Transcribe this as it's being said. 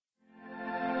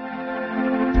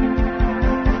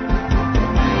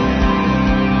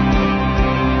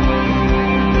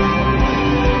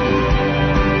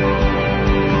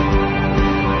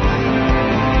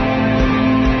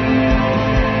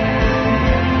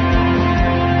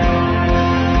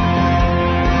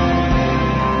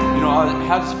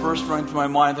had this verse running through my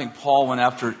mind. I think Paul went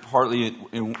after it partly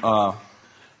in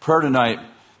prayer tonight.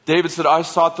 David said, I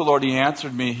sought the Lord, he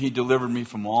answered me, he delivered me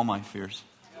from all my fears.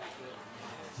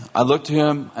 I looked to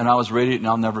him and I was radiant and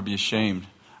I'll never be ashamed.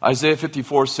 Isaiah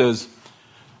 54 says,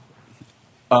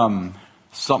 something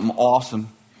awesome.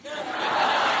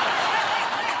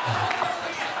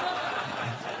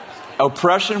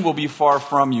 Oppression will be far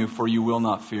from you, for you will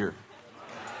not fear.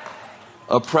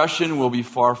 Oppression will be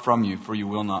far from you, for you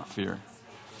will not fear.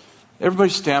 Everybody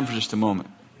stand for just a moment.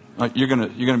 Like you're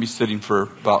gonna be sitting for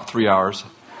about 3 hours.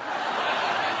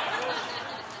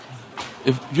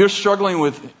 If you're struggling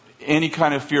with any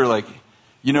kind of fear, like,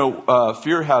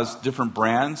 fear has different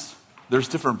brands. There's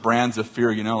different brands of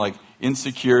fear, like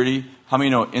insecurity. How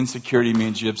many know insecurity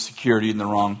means you have security in the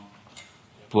wrong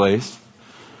place?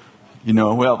 We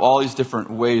have all these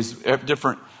different ways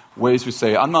we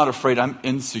say, I'm not afraid, I'm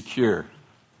insecure.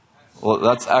 Well,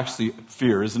 that's actually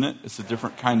fear, isn't it? It's a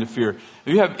different kind of fear.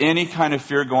 If you have any kind of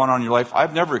fear going on in your life,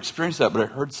 I've never experienced that, but I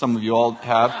heard some of you all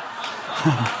have.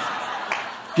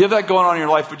 If you have that going on in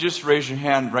your life, would you just raise your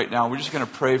hand right now? We're just going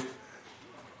to pray.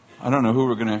 I don't know who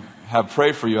we're going to have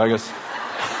pray for you. I guess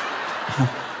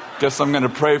I'm going to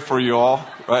pray for you all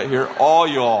right here. All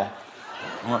y'all.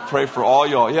 I want to pray for all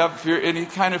y'all. You have fear, any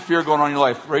kind of fear going on in your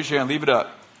life, raise your hand. Leave it up.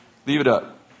 Leave it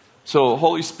up. So,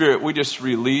 Holy Spirit, we just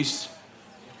release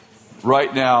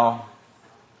right now.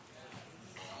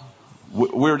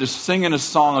 We're just singing a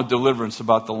song of deliverance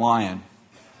about the lion.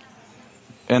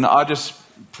 And I just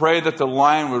pray that the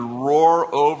lion would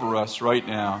roar over us right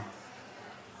now.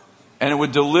 And it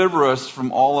would deliver us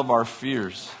from all of our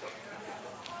fears.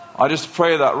 I just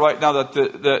pray that right now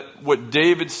that what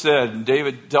David said, and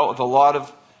David dealt with a lot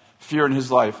of fear in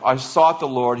his life. I sought the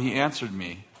Lord, he answered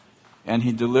me, and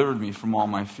he delivered me from all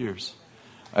my fears.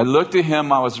 I looked to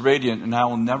him, I was radiant, and I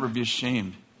will never be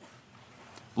ashamed.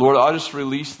 Lord, I just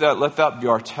release that. Let that be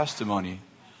our testimony.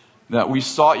 That we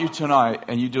sought you tonight,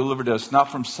 and you delivered us, not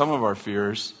from some of our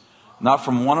fears, not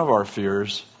from one of our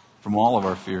fears, from all of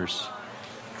our fears.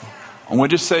 And we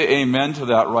just say amen to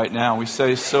that right now. We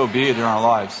say so be it in our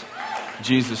lives. In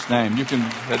Jesus' name. You can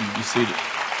head and be seated.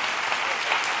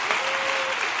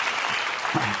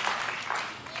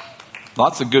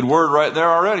 Lots of good word right there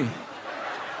already.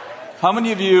 How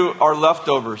many of you are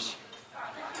leftovers?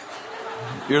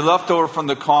 You're leftover from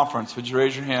the conference. Would you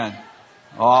raise your hand?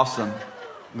 Awesome.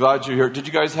 Glad you're here. Did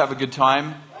you guys have a good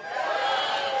time?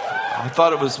 I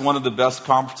thought it was one of the best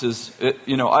conferences.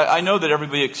 I know that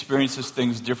everybody experiences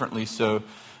things differently, so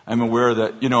I'm aware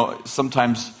that,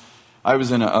 sometimes I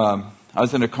was in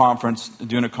a conference,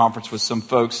 doing a conference with some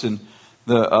folks, and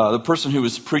the person who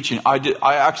was preaching, I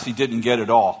actually didn't get it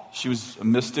all. She was a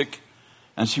mystic,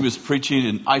 and she was preaching,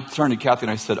 and I turned to Kathy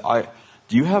and I said,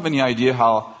 do you have any idea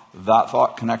how that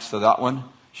thought connects to that one?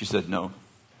 She said, no.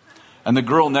 And the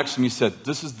girl next to me said,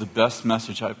 this is the best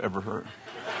message I've ever heard.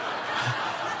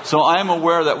 So I am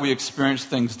aware that we experience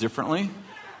things differently.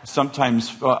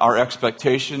 Sometimes our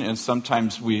expectation and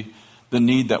sometimes the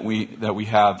need that we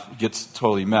have gets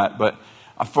totally met. But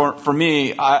for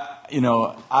me, I'm in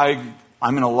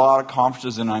a lot of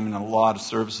conferences and I'm in a lot of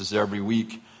services every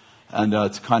week. And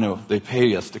it's they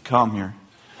pay us to come here.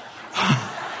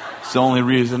 It's the only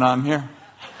reason I'm here.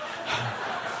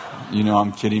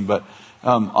 I'm kidding, but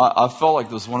I felt like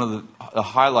it was one of the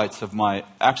highlights of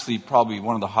probably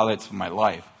one of the highlights of my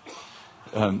life.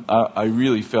 I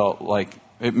really felt like,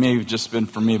 it may have just been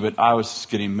for me, but I was just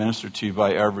getting ministered to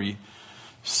by every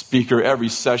speaker, every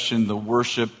session, the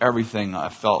worship, everything. I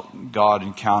felt God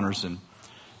encounters. And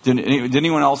did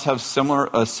anyone else have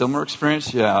a similar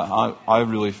experience? Yeah, I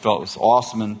really felt it was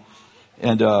awesome.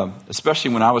 And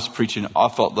especially when I was preaching, I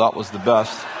felt that was the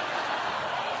best.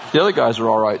 The other guys are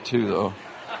all right too, though.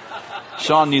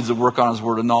 Sean needs to work on his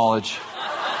word of knowledge.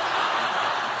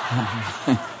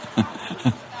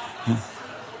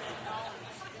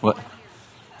 What?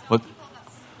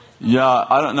 Yeah,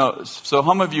 I don't know. So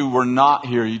how many of you were not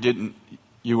here? You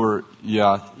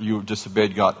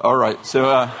disobeyed God. All right.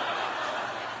 So,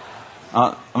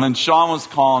 Sean was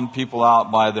calling people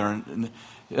out by there.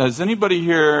 Does anybody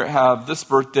here have this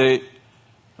birth date?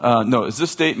 No, does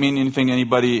this date mean anything to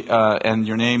anybody? And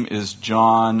your name is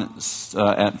John,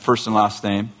 first and last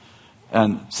name.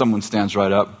 And someone stands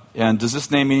right up. And does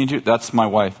this name mean anything? That's my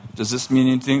wife. Does this mean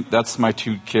anything? That's my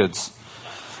 2 kids.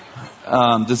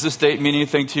 Does this date mean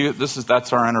anything to you?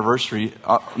 That's our anniversary.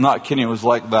 I'm not kidding. It was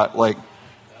like that.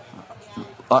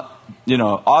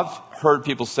 I've heard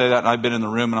people say that, and I've been in the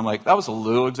room, and I'm like, that was a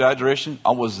little exaggeration.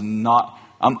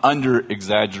 I'm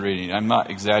under-exaggerating. I'm not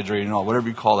exaggerating at all, whatever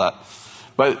you call that.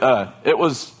 But it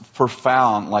was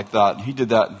profound like that. He did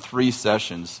that in 3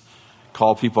 sessions.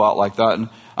 call people out like that. And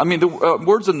I mean, the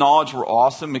words of knowledge were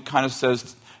awesome. It kind of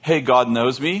says, hey, God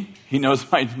knows me. He knows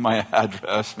my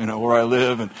address, where I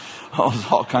live and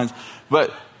all kinds.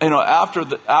 But, after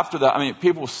that, I mean,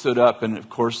 people stood up, and of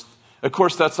course,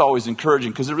 that's always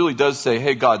encouraging, because it really does say,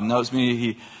 hey, God knows me.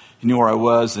 He knew where I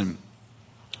was.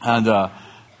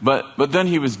 But then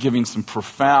he was giving some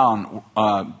profound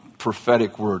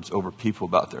prophetic words over people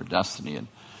about their destiny, and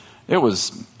it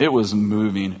was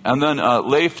moving. And then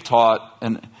Leif taught,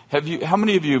 and how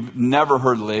many of you have never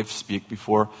heard Leif speak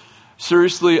before?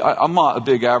 Seriously, I'm not a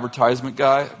big advertisement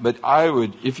guy, but I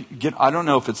would, I don't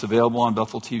know if it's available on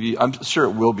Bethel TV. I'm sure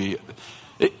it will be.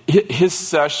 His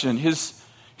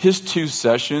 2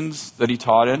 sessions that he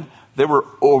taught in, they were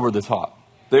over the top.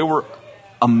 They were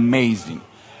amazing.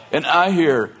 And I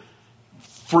hear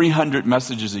 300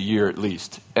 messages a year at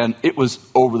least, and it was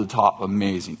over the top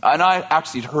amazing. And I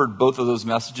actually heard both of those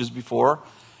messages before,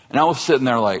 and I was sitting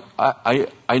there like,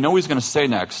 I know what he's going to say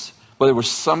next. But there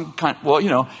was some kind,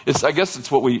 I guess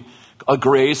it's what a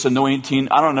grace, anointing,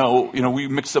 I don't know, we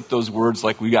mix up those words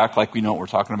like we act like we know what we're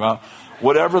talking about.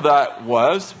 Whatever that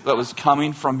was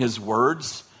coming from his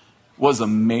words was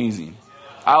amazing.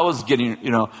 I was getting,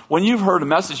 when you've heard a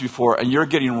message before and you're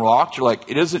getting rocked, you're like,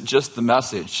 it isn't just the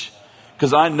message.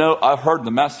 Because I know I've heard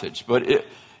the message, but it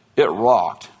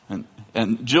rocked.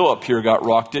 And Jill up here got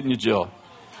rocked, didn't you, Jill?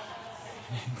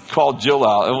 Called Jill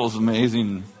out. It was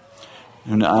amazing.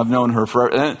 And I've known her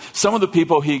forever. And some of the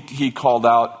people he called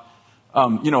out,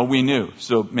 we knew.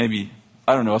 So maybe,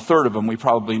 I don't know, a third of them we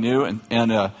probably knew.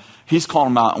 And he's calling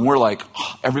them out. And we're like,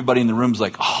 everybody in the room's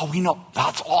like, we know,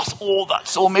 that's awesome. Oh,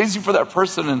 that's so amazing for that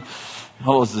person. And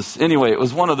anyway, it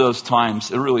was one of those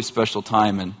times, a really special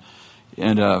time.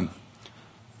 And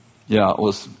it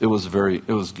was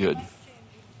good.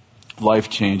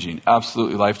 Life-changing.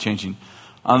 Absolutely life-changing.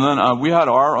 And then we had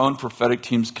our own prophetic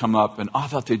teams come up, and I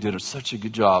thought they did such a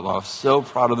good job. I was so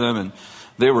proud of them, and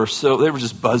they were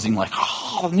just buzzing like,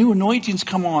 new anointings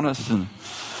come on us, and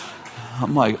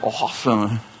I'm like,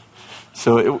 awesome.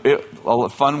 So all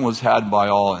the fun was had by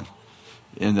all,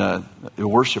 and the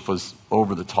worship was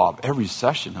over the top every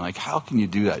session. I'm like, how can you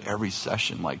do that every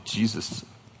session? Like Jesus,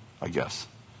 I guess.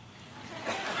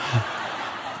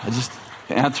 I just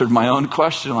answered my own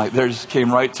question. Like, there just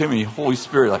came right to me, Holy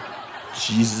Spirit, like,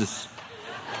 Jesus.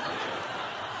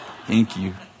 Thank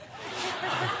you.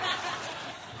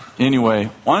 Anyway,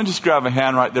 why don't you just grab a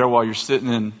hand right there while you're sitting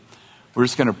in. We're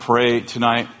just going to pray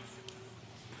tonight.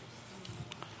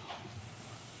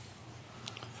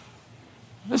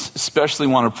 I especially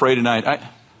want to pray tonight. I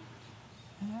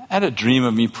had a dream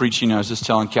of me preaching. I was just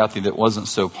telling Kathy that wasn't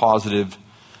so positive.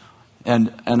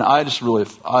 And I just really,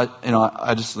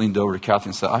 I just leaned over to Kathy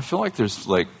and said, I feel like there's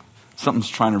like something's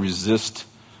trying to resist.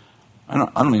 I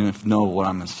don't even know what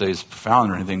I'm going to say is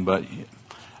profound or anything, but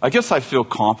I guess I feel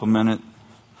complimented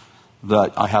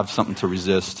that I have something to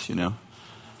resist,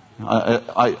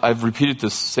 I've repeated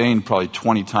this saying probably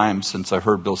 20 times since I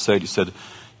heard Bill say it. He said,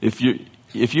 if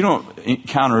you don't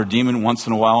encounter a demon once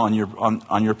in a while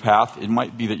on your path, it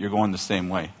might be that you're going the same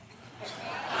way.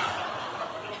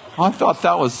 I thought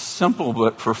that was simple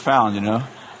but profound,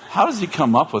 How does he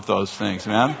come up with those things,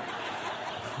 man?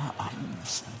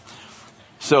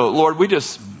 So, Lord, we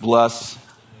just bless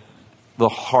the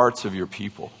hearts of your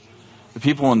people. The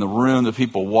people in the room, the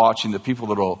people watching, the people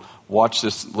that will watch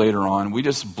this later on. We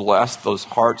just bless those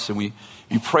hearts, and we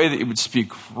pray that you would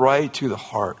speak right to the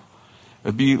heart. It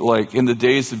would be like in the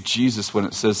days of Jesus when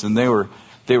it says, and they were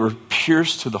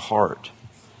pierced to the heart.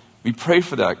 We pray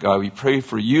for that, God. We pray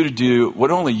for you to do what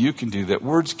only you can do, that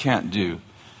words can't do.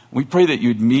 We pray that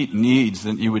you'd meet needs,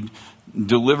 that you would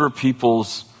deliver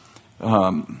people's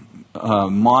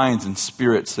minds and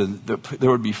spirits, and there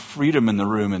would be freedom in the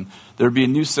room, and there would be a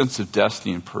new sense of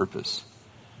destiny and purpose.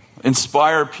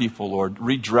 Inspire people, Lord.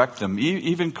 Redirect them,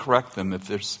 even correct them if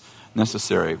there's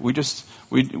necessary. We just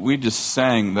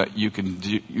sang that you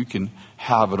can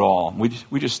have it all. We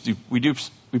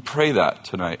pray that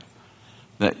tonight.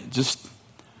 That just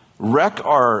wreck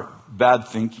our bad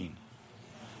thinking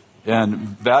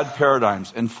and bad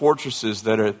paradigms and fortresses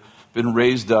that have been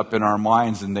raised up in our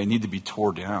minds and they need to be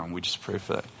torn down. We just pray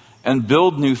for that. And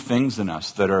build new things in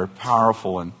us that are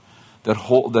powerful and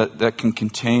that can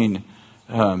contain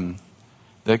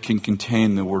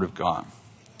the Word of God.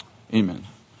 Amen.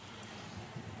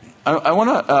 I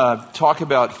want to talk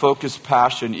about focused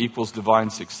passion equals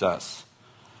divine success.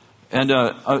 And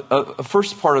a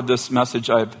first part of this message,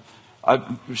 I've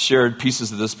shared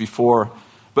pieces of this before,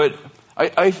 but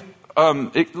let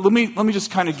me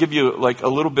just kind of give you like a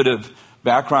little bit of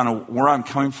background of where I'm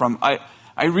coming from.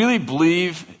 I really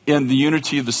believe in the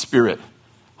unity of the Spirit.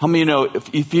 How many know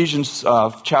Ephesians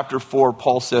chapter 4,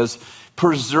 Paul says,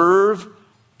 preserve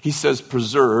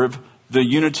the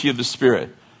unity of the Spirit.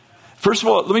 First of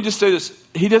all, let me just say this.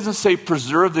 He doesn't say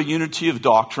preserve the unity of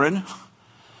doctrine.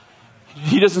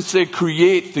 He doesn't say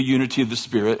create the unity of the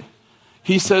Spirit.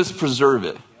 He says preserve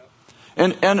it.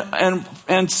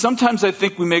 And sometimes I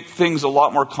think we make things a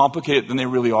lot more complicated than they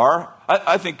really are.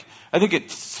 I think it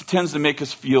tends to make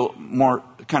us feel more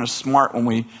kind of smart when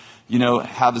we,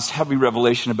 have this heavy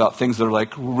revelation about things that are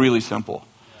like really simple.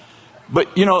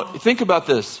 But, think about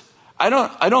this. I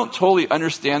don't totally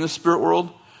understand the spirit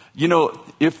world.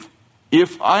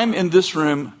 If I'm in this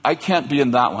room, I can't be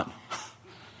in that one.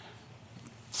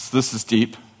 This is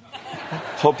deep.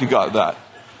 Hope you got that.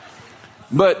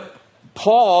 But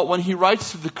Paul, when he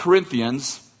writes to the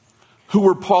Corinthians, who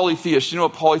were polytheists, you know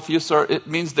what polytheists are? It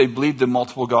means they believed in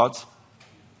multiple gods.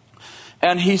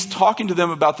 And he's talking to them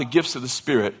about the gifts of the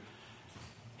Spirit.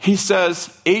 He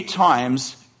says 8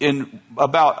 times in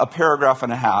about a paragraph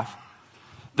and a half,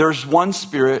 there's one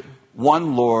Spirit,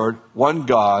 one Lord, one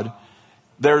God.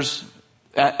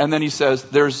 And then he says,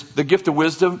 there's the gift of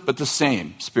wisdom, but the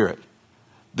same Spirit.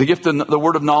 The gift of the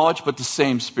word of knowledge, but the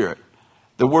same Spirit.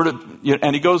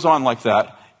 And he goes on like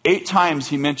that. 8 times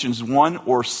he mentions one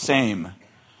or same.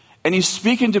 And he's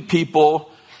speaking to people,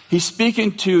 he's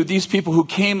speaking to these people who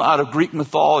came out of Greek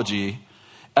mythology,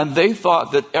 and they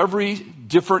thought that every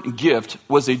different gift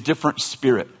was a different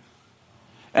spirit.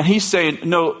 And he's saying,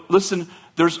 no, listen,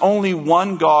 there's only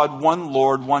one God, one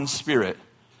Lord, one Spirit.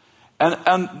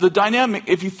 And the dynamic,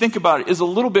 if you think about it, is a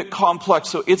little bit complex.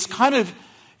 So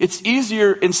it's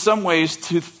easier in some ways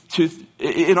to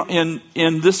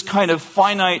in this kind of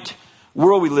finite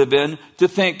world we live in, to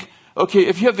think, okay,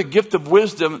 if you have the gift of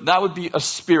wisdom, that would be a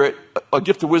spirit, a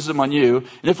gift of wisdom on you.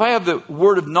 And if I have the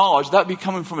word of knowledge, that would be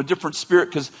coming from a different spirit,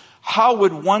 because how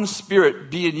would one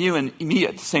spirit be in you and me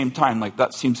at the same time? Like,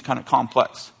 that seems kind of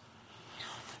complex.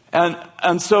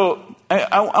 And so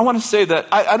I want to say that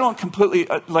I don't completely,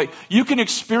 you can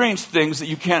experience things that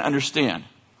you can't understand.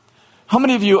 How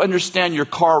many of you understand your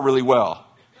car really well?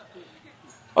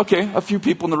 Okay, a few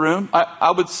people in the room. I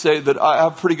would say that I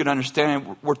have pretty good understanding.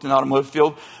 I worked in the automotive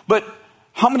field. But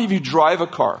how many of you drive a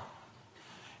car?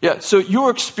 Yeah, so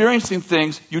you're experiencing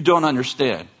things you don't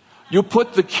understand. You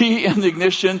put the key in the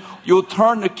ignition, you'll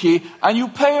turn the key, and you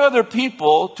pay other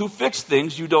people to fix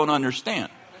things you don't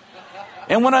understand.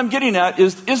 And what I'm getting at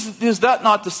is that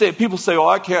not to say, people say, oh,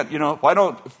 I can't, if I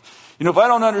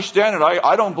don't understand it,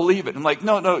 I don't believe it. I'm like,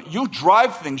 no, you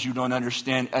drive things you don't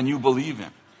understand and you believe in.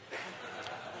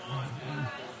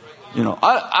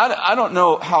 I don't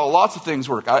know how lots of things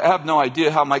work. I have no idea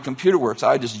how my computer works.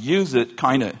 I just use it,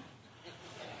 kind of.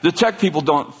 The tech people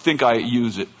don't think I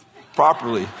use it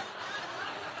properly.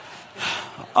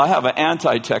 I have an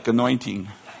anti-tech anointing.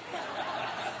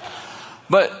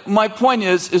 But my point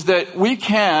is that we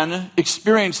can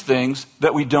experience things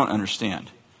that we don't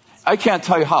understand. I can't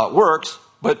tell you how it works,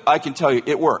 but I can tell you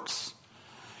it works.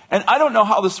 And I don't know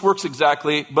how this works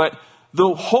exactly, but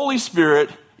the Holy Spirit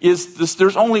is this.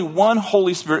 There's only one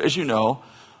Holy Spirit, as you know,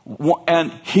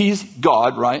 and He's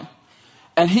God, right?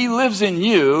 And He lives in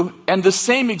you, and the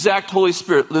same exact Holy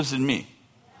Spirit lives in me.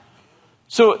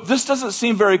 So this doesn't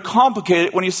seem very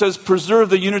complicated when he says preserve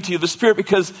the unity of the Spirit,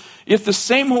 because if the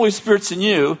same Holy Spirit's in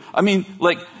you,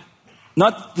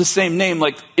 not the same name,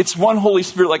 it's one Holy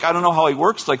Spirit, I don't know how He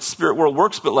works, like spirit world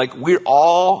works, but we're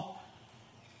all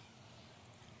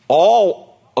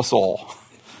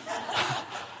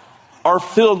are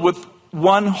filled with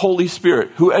one Holy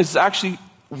Spirit who is actually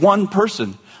one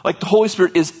person. Like the Holy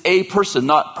Spirit is a person,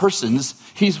 not persons.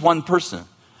 He's one person.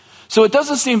 So it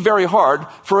doesn't seem very hard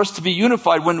for us to be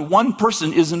unified when one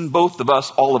person is in both of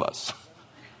us, all of us.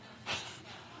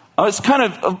 It kind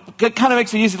of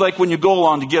makes it easy, like when you go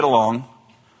along to get along.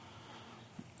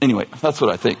 Anyway, that's what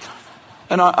I think.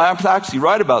 And I'm actually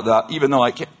right about that, even though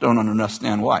I don't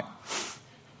understand why.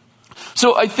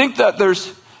 So I think that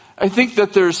there's I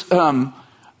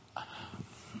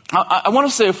want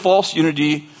to say a false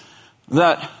unity.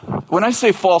 That when I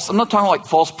say false, I'm not talking like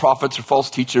false prophets or false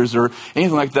teachers or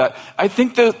anything like that. I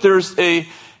think that there's a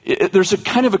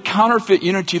kind of a counterfeit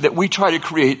unity that we try to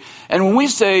create. And when we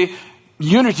say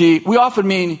unity, we often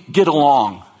mean get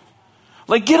along.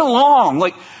 Like get along.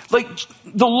 Like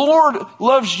the Lord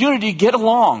loves unity, get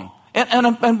along.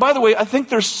 And by the way, I think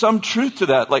there's some truth to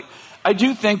that. Like I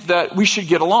do think that we should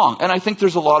get along. And I think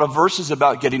there's a lot of verses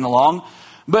about getting along.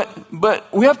 But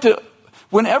we have to,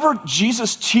 whenever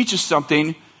Jesus teaches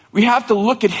something, we have to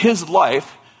look at His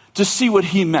life to see what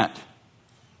He meant.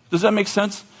 Does that make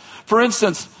sense? For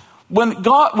instance,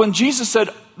 when Jesus said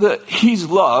that He's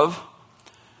love,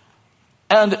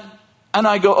 and And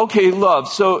I go, okay,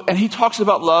 love. So, and he talks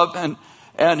about love,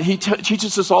 and he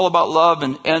teaches us all about love,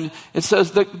 and it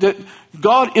says that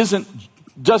God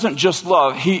doesn't just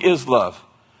love, he is love.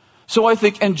 So I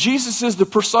think, and Jesus is the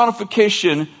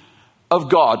personification of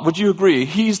God. Would you agree?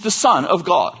 He's the Son of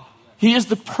God. He is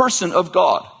the person of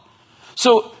God.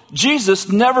 So Jesus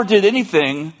never did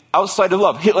anything outside of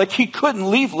love. He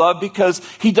couldn't leave love because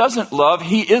he doesn't love,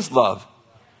 he is love.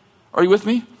 Are you with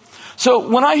me? So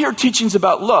when I hear teachings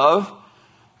about love,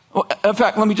 in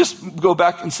fact, let me just go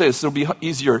back and say this. It'll be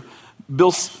easier.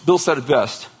 Bill said it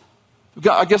best.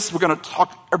 I guess we're going to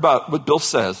talk about what Bill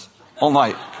says all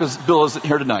night because Bill isn't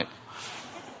here tonight.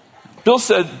 Bill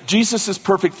said Jesus is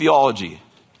perfect theology.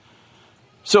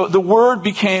 So the Word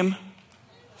became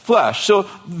flesh. So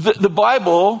the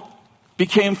Bible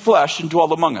became flesh and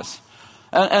dwelled among us.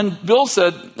 And Bill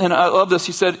said, and I love this,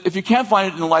 he said, if you can't find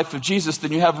it in the life of Jesus,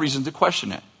 then you have reason to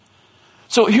question it.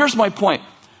 So here's my point.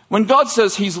 When God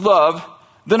says he's love,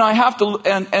 then I have to,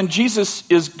 and Jesus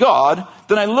is God,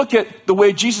 then I look at the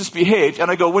way Jesus behaved,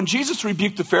 and I go, when Jesus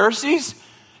rebuked the Pharisees,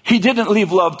 he didn't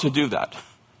leave love to do that.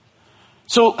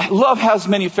 So love has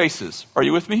many faces. Are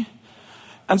you with me?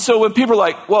 And so when people are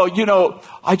like, well,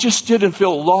 I just didn't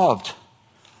feel loved.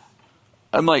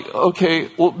 I'm like, okay,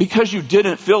 well, because you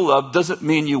didn't feel loved doesn't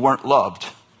mean you weren't loved.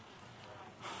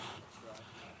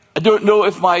 I don't know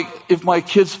if my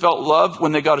kids felt loved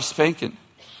when they got a spanking.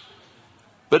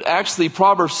 But actually,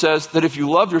 Proverbs says that if you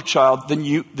love your child, then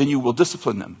you will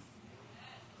discipline them.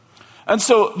 And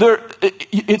so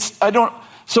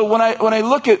So when I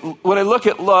look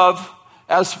at love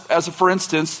as a for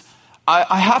instance,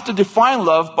 I have to define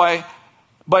love by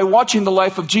watching the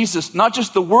life of Jesus, not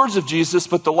just the words of Jesus,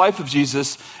 but the life of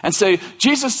Jesus, and say,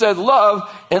 Jesus said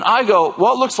love, and I go,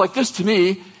 well, it looks like this to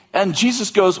me, and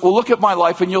Jesus goes, well, look at my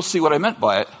life, and you'll see what I meant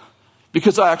by it,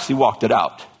 because I actually walked it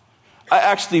out. I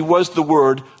actually was the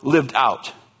Word lived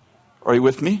out. Are you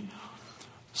with me?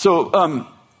 So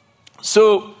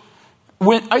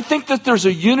when I think that there's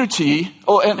a unity,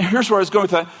 and here's where I was going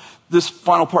with that, this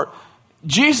final part.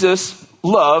 Jesus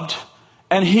loved,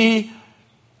 and he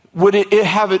would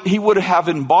have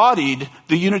embodied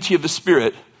the unity of the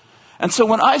Spirit. And so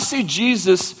when I see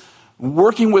Jesus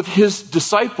working with his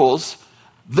disciples,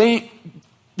 the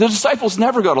disciples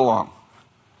never got along,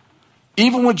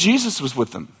 even when Jesus was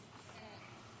with them.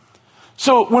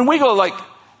 So when we go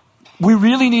we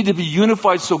really need to be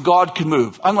unified so God can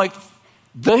move. I'm like,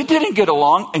 they didn't get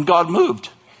along and God moved.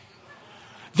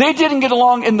 They didn't get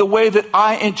along in the way that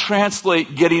I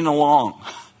translate getting along.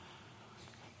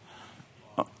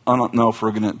 I don't know if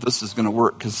this is going to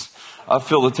work because I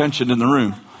feel the tension in the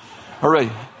room. All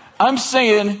right. I'm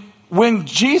saying when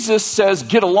Jesus says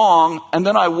get along, and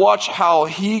then I watch how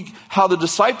the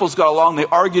disciples got along, they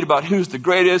argued about who's the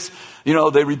greatest.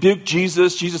 They rebuked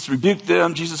Jesus. Jesus rebuked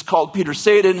them. Jesus called Peter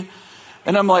Satan.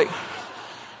 And I'm like,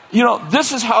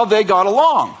 this is how they got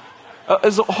along.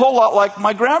 It's a whole lot like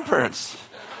my grandparents.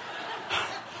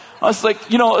 It's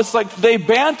like they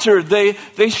bantered,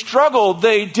 they struggled,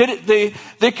 they did it,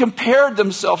 they compared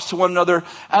themselves to one another,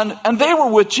 and they were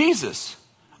with Jesus.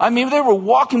 I mean, they were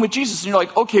walking with Jesus, and you're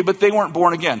like, okay, but they weren't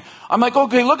born again. I'm like,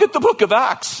 okay, look at the book of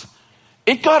Acts.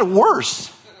 It got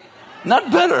worse,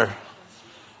 not better.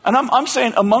 And I'm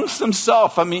saying amongst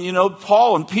themselves, I mean,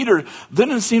 Paul and Peter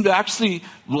didn't seem to actually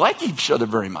like each other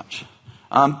very much.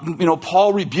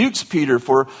 Paul rebukes Peter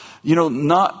for,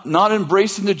 not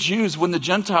embracing the Jews when the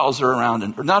Gentiles are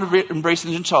around, or not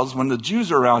embracing the Gentiles when the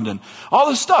Jews are around, and all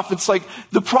this stuff. It's like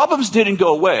the problems didn't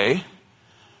go away.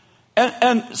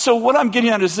 And so what I'm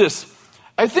getting at is this.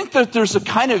 I think that there's a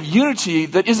kind of unity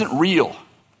that isn't real.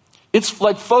 It's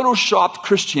like photoshopped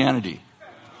Christianity.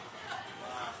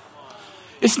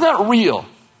 It's not real.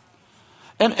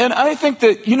 And I think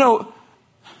that,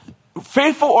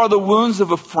 faithful are the wounds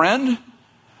of a friend.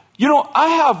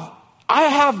 I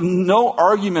have no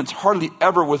arguments hardly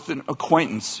ever with an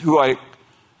acquaintance who I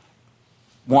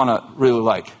want to really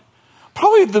like.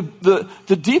 Probably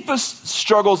the deepest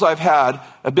struggles I've had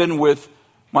have been with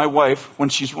my wife when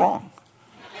she's wrong.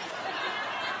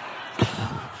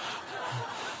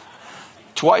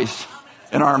 Twice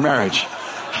in our marriage.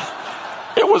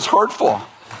 It was hurtful.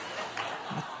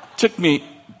 It took me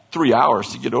 3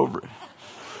 hours to get over it.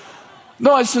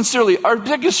 No, sincerely, our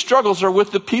biggest struggles are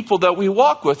with the people that we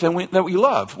walk with and that we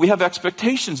love. We have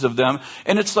expectations of them.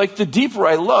 And it's like the deeper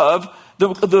I love,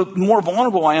 the more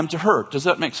vulnerable I am to hurt. Does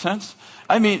that make sense?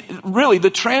 I mean, really, the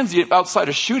transient outside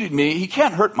of shooting me, he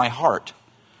can't hurt my heart.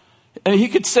 And he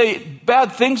could say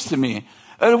bad things to me,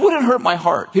 and it wouldn't hurt my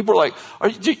heart. People are like,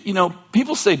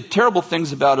 people say terrible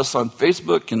things about us on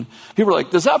Facebook, and people are like,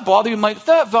 does that bother you? I'm like, if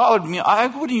that bothered me, I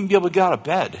wouldn't even be able to get out of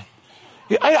bed.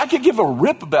 I could give a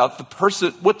rip about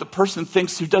what the person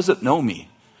thinks who doesn't know me.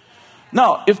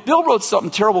 Now, if Bill wrote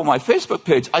something terrible on my Facebook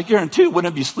page, I guarantee he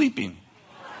wouldn't be sleeping.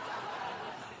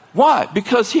 Why?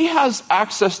 Because he has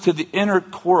access to the inner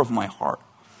core of my heart.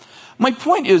 My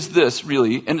point is this,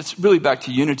 really, and it's really back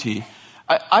to unity.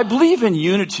 I believe in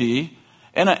unity,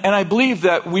 and I believe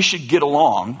that we should get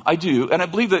along. I do, and I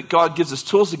believe that God gives us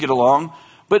tools to get along,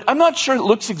 but I'm not sure it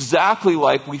looks exactly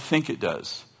like we think it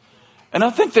does. And I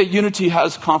think that unity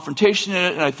has confrontation in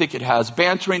it, and I think it has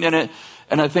bantering in it,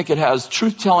 and I think it has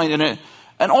truth-telling in it,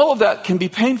 and all of that can be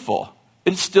painful.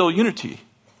 It's still unity.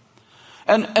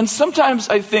 And sometimes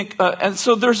I think,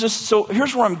 so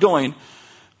here's where I'm going.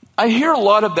 I hear a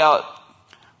lot about,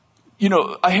 in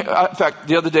fact,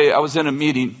 the other day I was in a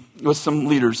meeting with some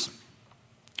leaders.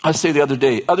 I say the other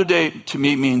day. Other day to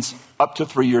me means up to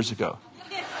 3 years ago.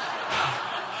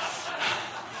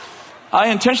 I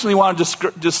intentionally want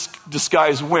to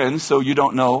disguise when, so you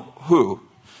don't know who.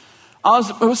 I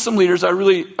was with some leaders I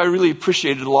really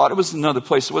appreciated a lot. It was another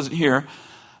place, it wasn't here.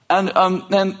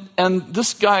 And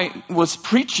this guy was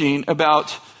preaching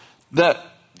about that,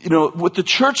 what the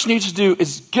church needs to do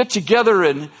is get together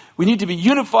and we need to be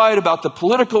unified about the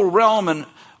political realm and,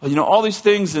 all these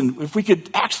things. And if we could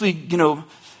actually,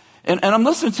 and I'm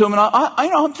listening to him and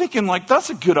I'm thinking like, that's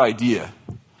a good idea.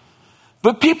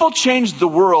 But people change the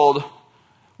world.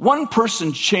 One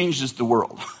person changes the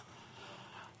world.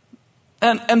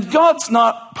 And God's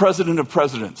not president of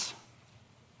presidents.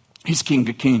 He's king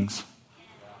of kings.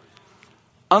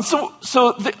 And so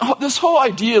this whole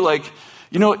idea,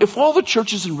 if all the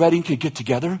churches in Redding could get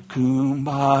together,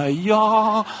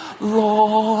 kumbaya,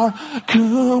 Lord,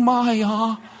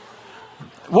 kumbaya.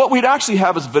 What we'd actually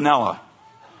have is vanilla.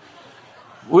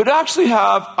 We'd actually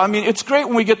have, it's great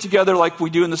when we get together like we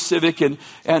do in the Civic and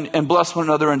bless one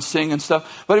another and sing and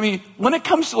stuff. But when it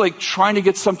comes to trying to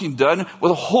get something done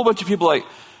with a whole bunch of people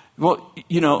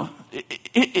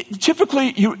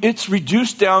typically it's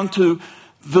reduced down to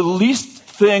the least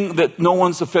thing that no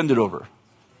one's offended over,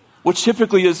 which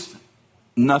typically is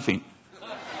nothing.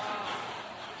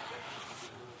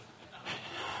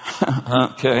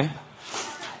 Okay.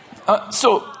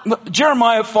 So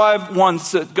Jeremiah 5:1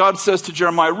 said, God says to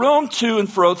Jeremiah, roam to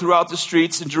and fro throughout the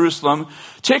streets in Jerusalem.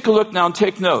 Take a look now and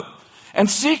take note. And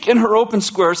seek in her open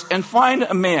squares and find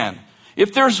a man.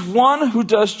 If there's one who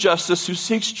does justice, who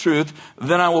seeks truth,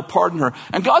 then I will pardon her.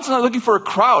 And God's not looking for a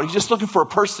crowd. He's just looking for a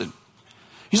person.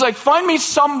 He's like, find me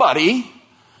somebody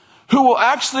who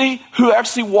actually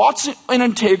walks in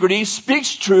integrity,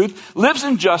 speaks truth, lives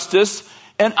in justice.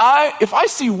 And if I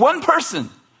see one person,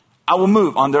 I will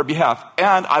move on their behalf,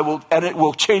 and it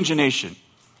will change a nation.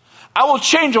 I will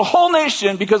change a whole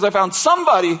nation because I found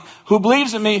somebody who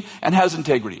believes in me and has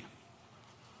integrity.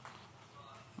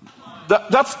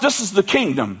 This is the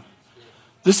kingdom.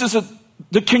 This is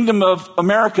the kingdom of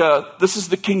America. This is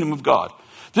the kingdom of God.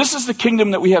 This is the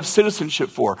kingdom that we have citizenship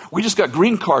for. We just got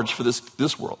green cards for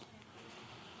this world.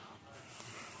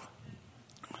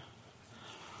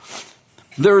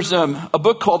 There's a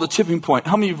book called The Tipping Point.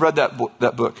 How many of you have read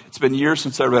that book? It's been years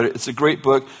since I read it. It's a great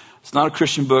book. It's not a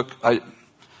Christian book. I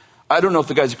don't know if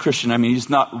the guy's a Christian. He's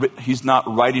not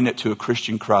writing it to a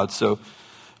Christian crowd. So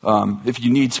if you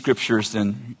need scriptures,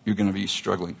 then you're going to be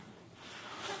struggling.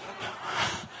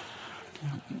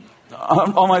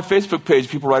 On my Facebook page,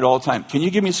 people write all the time, can you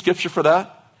give me a scripture for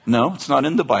that? No, it's not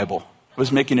in the Bible. I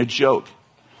was making a joke.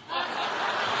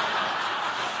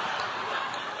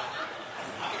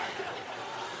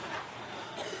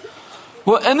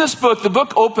 Well, in this book, the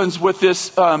book opens with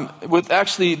with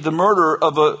actually the murder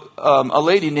of a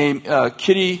lady named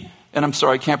Kitty, and I'm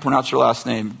sorry, I can't pronounce her last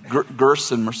name,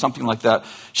 Gerson or something like that.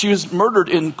 She was murdered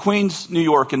in Queens, New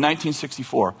York in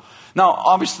 1964. Now,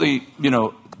 obviously,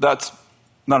 that's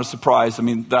not a surprise.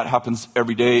 That happens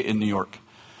every day in New York.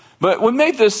 But what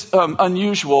made this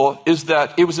unusual is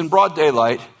that it was in broad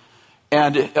daylight,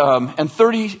 and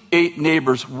 38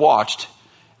 neighbors watched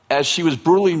as she was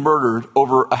brutally murdered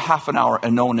over a half an hour,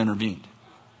 and no one intervened.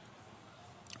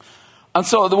 And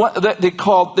so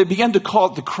they began to call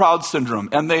it the crowd syndrome.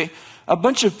 And a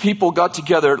bunch of people got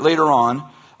together later on,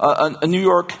 a New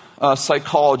York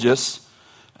psychologist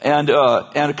and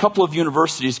a couple of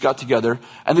universities got together,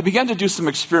 and they began to do some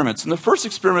experiments. And the first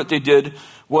experiment they did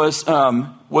was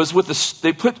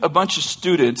they put a bunch of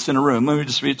students in a room. Let me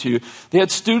just read it to you. They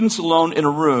had students alone in a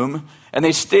room, and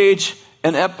they staged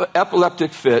an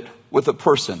epileptic fit with a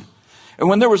person. And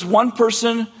when there was one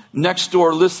person next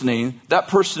door listening, that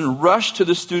person rushed to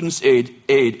the student's aid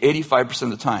 85% of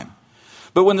the time.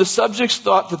 But when the subjects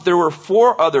thought that there were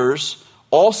 4 others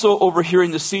also overhearing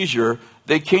the seizure,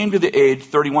 they came to the aid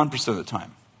 31% of the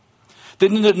time. They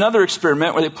did another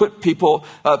experiment where they put people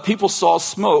saw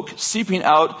smoke seeping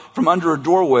out from under a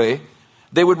doorway.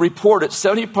 They would report it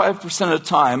 75% of the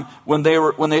time when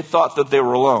they thought that they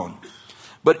were alone.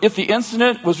 But if the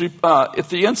incident was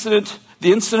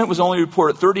only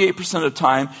reported 38% of the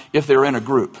time if they were in a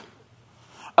group.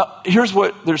 Here's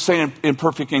what they're saying in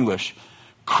perfect English.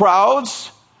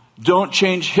 Crowds don't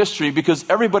change history because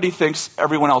everybody thinks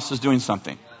everyone else is doing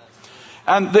something.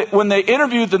 And when they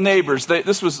interviewed the neighbors,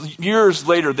 this was years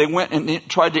later, they went and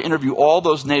tried to interview all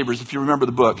those neighbors, if you remember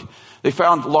the book. They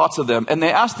found lots of them. And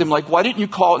they asked them, like, why didn't you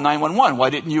call 911? Why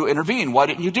didn't you intervene? Why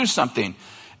didn't you do something?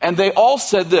 And they all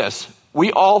said this.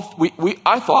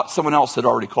 I thought someone else had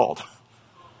already called.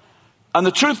 And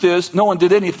the truth is, no one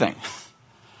did anything.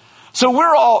 So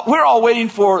we're all waiting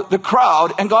for the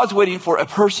crowd, and God's waiting for a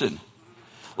person.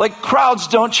 Like, crowds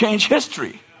don't change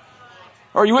history.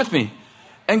 Are you with me?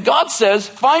 And God says,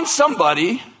 find me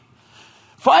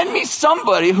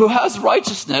somebody who has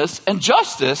righteousness and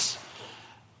justice,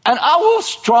 and I will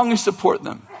strongly support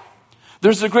them.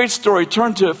 There's a great story.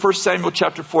 Turn to 1 Samuel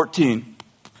chapter 14.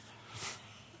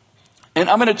 And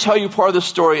I'm going to tell you part of the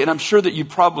story, and I'm sure that you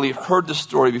probably heard this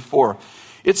story before.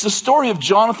 It's the story of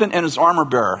Jonathan and his armor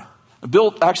bearer.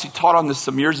 Bill actually taught on this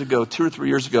some years ago, 2 or 3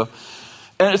 years ago.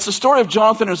 And it's the story of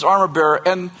Jonathan and his armor bearer,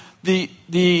 and the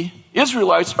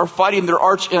Israelites are fighting their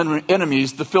arch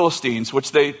enemies, the Philistines,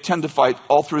 which they tend to fight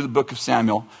all through the book of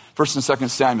Samuel, 1st and 2nd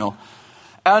Samuel.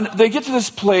 And they get to this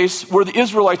place where the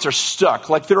Israelites are stuck.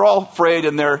 Like, they're all afraid,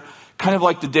 and they're kind of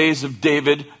like the days of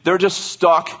David. They're just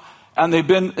stuck, and they've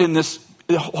been in this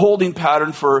holding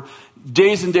pattern for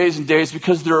days and days and days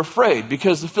because they're afraid,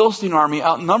 because the Philistine army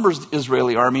outnumbers the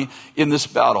Israeli army in this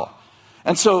battle.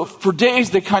 And so for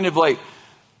days, they kind of like,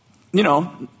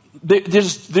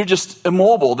 they're just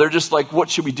immobile. They're just like, what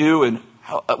should we do? And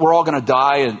we're all going to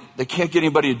die, and they can't get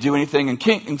anybody to do anything.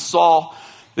 And Saul,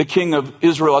 the king of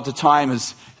Israel at the time,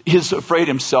 is afraid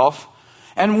himself.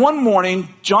 And one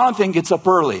morning, Jonathan gets up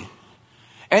early,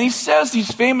 and he says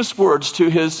these famous words to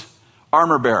his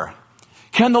armor bearer.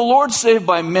 Can the Lord save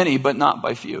by many, but not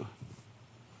by few?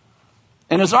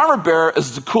 And his armor bearer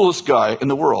is the coolest guy in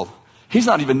the world. He's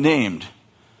not even named.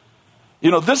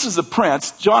 This is a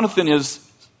prince. Jonathan is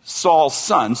Saul's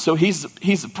son, so he's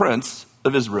the prince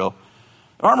of Israel.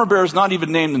 The armor bearer is not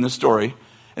even named in the story.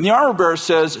 And the armor bearer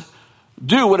says,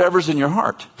 do whatever's in your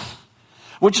heart.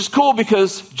 Which is cool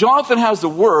because Jonathan has the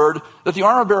word that the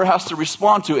armor bearer has to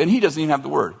respond to, and he doesn't even have the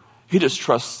word. He just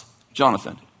trusts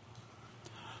Jonathan.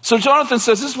 So Jonathan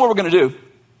says, this is what we're going to do.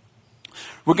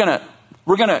 We're going to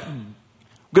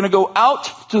go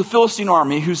out to the Philistine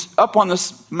army who's up on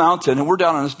this mountain, and we're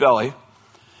down in this valley,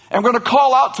 and we're going to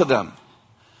call out to them.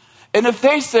 And if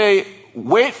they say,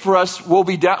 wait for us,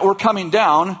 we're coming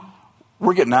down,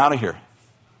 we're getting out of here.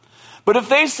 But if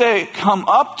they say, come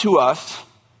up to us,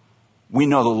 we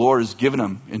know the Lord has given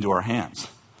them into our hands.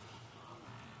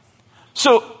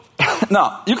 So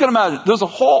now, you can imagine, there's a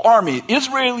whole army.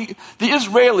 The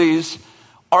Israelis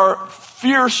are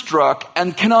fear-struck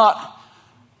and cannot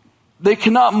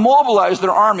mobilize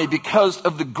their army because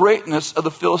of the greatness of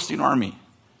the Philistine army.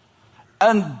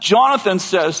 And Jonathan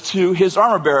says to his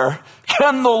armor bearer,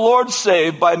 can the Lord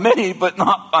save by many, but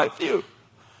not by few?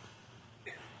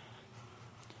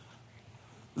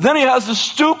 Then he has the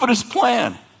stupidest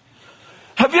plan.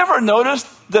 Have you ever noticed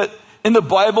that in the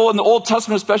Bible, in the Old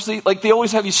Testament especially, like they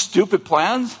always have these stupid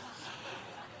plans?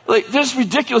 Like, there's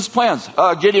ridiculous plans.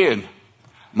 Gideon,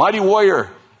 mighty warrior.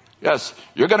 Yes,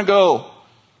 you're going to go,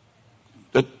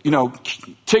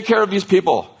 take care of these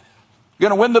people. You're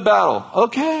going to win the battle.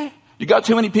 Okay. You got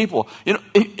too many people.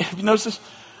 Have you noticed this?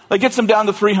 Like, gets them down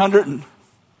to 300. And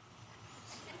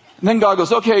then God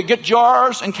goes, okay, get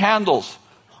jars and candles.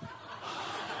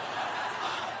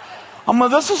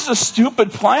 This is a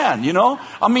stupid plan,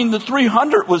 the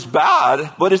 300 was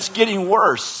bad, but it's getting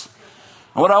worse.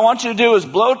 And what I want you to do is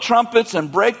blow trumpets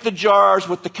and break the jars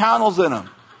with the candles in them.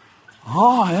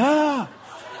 Oh, yeah.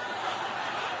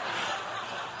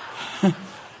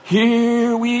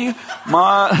 Here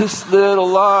this little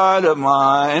light of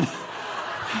mine.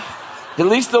 At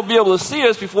least they'll be able to see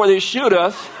us before they shoot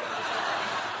us.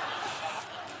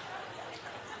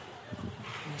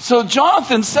 So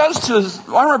Jonathan says to his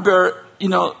armor bearer,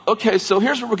 okay, so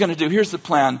here's what we're going to do. Here's the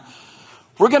plan.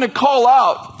 We're going to call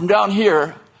out from down here,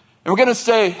 and we're going to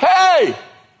say, hey,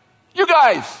 you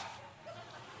guys.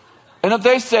 And if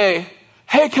they say,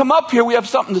 hey, come up here, we have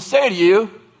something to say to you.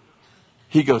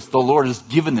 He goes, the Lord has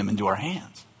given them into our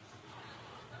hands.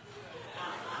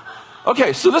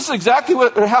 Okay, so this is exactly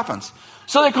what happens.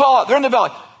 So they call out, they're in the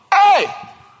valley. Hey,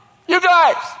 you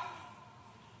guys,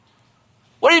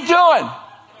 what are you doing?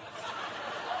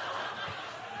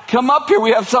 Come up here.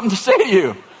 We have something to say to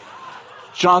you.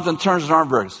 Jonathan turns his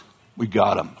arm and goes, we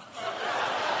got him.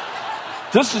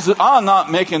 I'm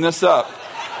not making this up.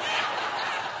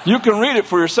 You can read it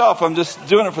for yourself. I'm just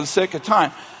doing it for the sake of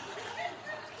time.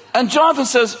 And Jonathan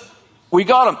says, we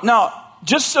got him. Now,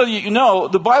 just so you know,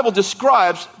 the Bible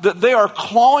describes that they are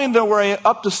clawing their way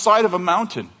up the side of a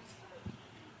mountain.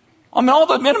 I mean, all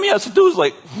the enemy has to do is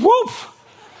like, whoop.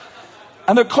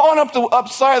 And they're clawing up the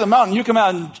upside of the mountain. You come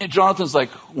out and Jonathan's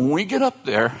like, when we get up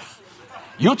there,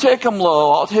 you take them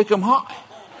low, I'll take them high.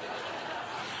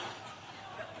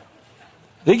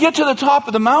 They get to the top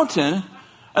of the mountain,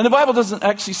 and the Bible doesn't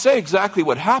actually say exactly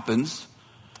what happens,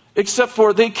 except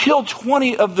for they kill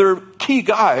 20 of their key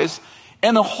guys,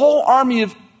 and the whole army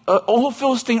of whole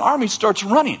Philistine army starts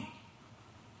running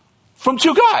from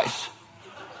 2 guys.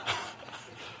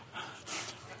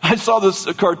 I saw this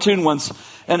cartoon once,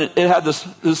 and it had this.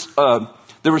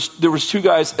 There was 2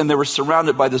 guys, and they were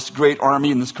surrounded by this great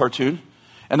army in this cartoon.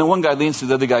 And then one guy leans to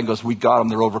the other guy and goes, "We got them.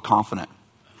 They're overconfident."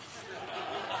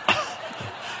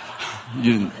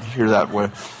 You didn't hear that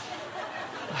word.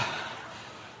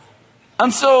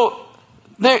 And so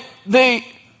they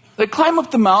climb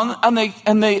up the mountain,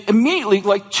 and they immediately,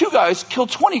 like 2 guys, kill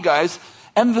 20 guys,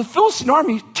 and the Philistine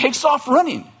army takes off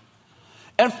running.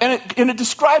 And it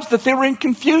describes that they were in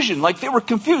confusion, like they were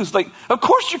confused. Like, of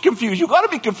course you're confused. You got to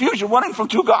be confused. You're running from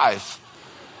 2 guys.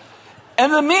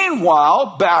 And in the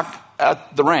meanwhile, back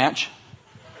at the ranch,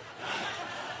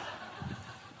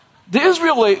 the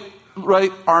Israelite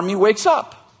army wakes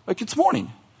up, like it's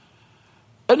morning.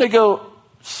 And they go,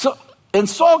 and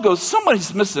Saul goes,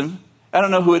 somebody's missing. I don't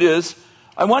know who it is.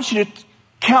 I want you to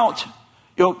count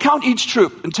each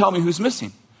troop and tell me who's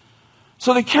missing.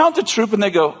 So they count the troop and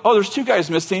they go, oh, there's 2 guys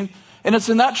missing, and it's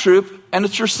in that troop, and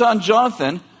it's your son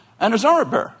Jonathan and his armor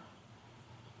bearer.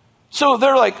 So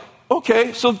they're like,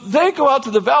 okay. So they go out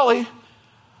to the valley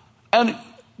and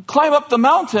climb up the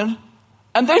mountain,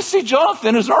 and they see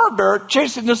Jonathan, his armor bearer,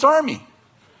 chasing this army,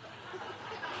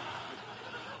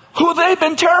 who they've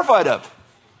been terrified of.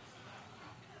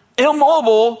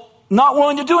 Immobile, not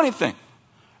willing to do anything.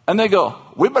 And they go,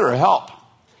 we better help.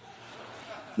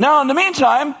 Now, in the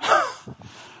meantime,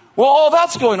 while all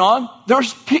that's going on,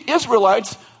 there's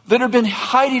Israelites that have been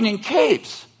hiding in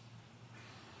caves.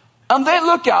 And they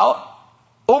look out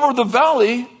over the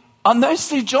valley, and they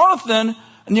see Jonathan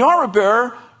and the armor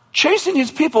bearer chasing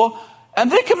his people, and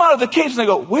they come out of the caves and they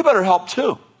go, we better help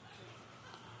too.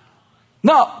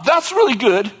 Now, that's really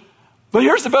good, but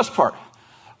here's the best part.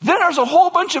 Then there's a whole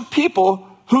bunch of people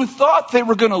who thought they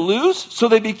were going to lose, so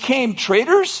they became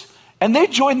traitors, and they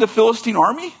joined the Philistine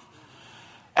army.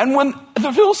 And when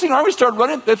the Philistine army started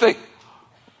running, they think,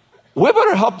 we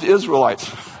better help the Israelites,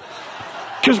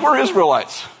 because we're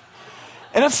Israelites.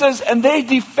 And it says, and they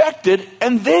defected,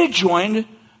 and they joined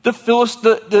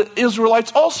the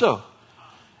Israelites also.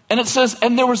 And it says,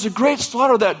 and there was a great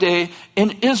slaughter that day,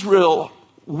 and Israel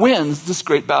wins this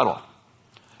great battle.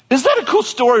 Is that a cool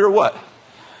story or what?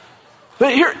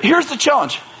 But here's the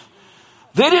challenge.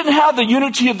 They didn't have the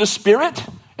unity of the Spirit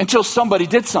until somebody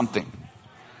did something.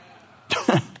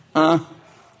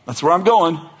 That's where I'm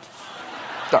going.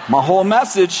 My whole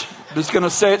message is going to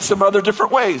say it some other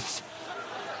different ways.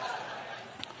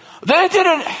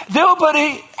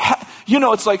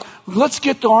 It's like, let's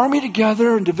get the army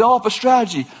together and develop a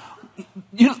strategy.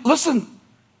 Listen,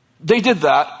 they did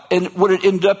that, and what it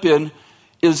ended up in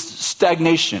is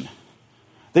stagnation.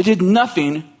 They did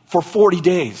nothing for 40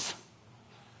 days.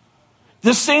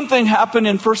 The same thing happened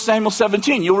in 1 Samuel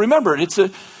 17. You'll remember it.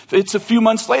 It's a few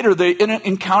months later. They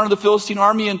encounter the Philistine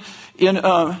army in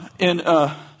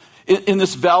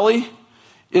this valley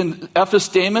in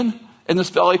Ephes-Dammim, in this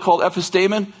valley called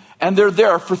Ephes-Dammim, and they're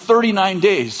there for 39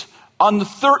 days. On the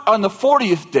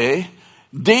 40th day,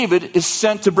 David is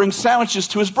sent to bring sandwiches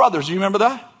to his brothers. Do you remember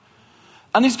that?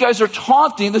 And these guys are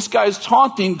taunting,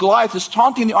 Goliath is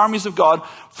taunting the armies of God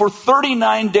for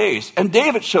 39 days. And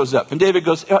David shows up, and David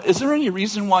goes, is there any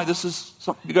reason why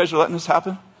you guys are letting this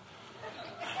happen?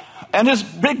 And his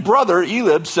big brother,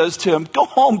 Eliab, says to him, go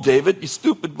home, David, you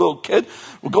stupid little kid.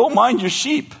 Well, go mind your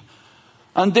sheep.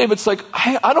 And David's like,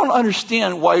 hey, I don't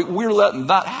understand why we're letting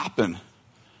that happen.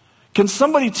 Can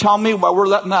somebody tell me why we're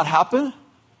letting that happen?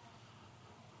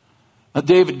 And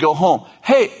David, go home.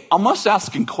 Hey, I'm just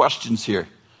asking questions here.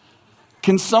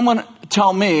 Can someone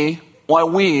tell me why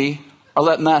we are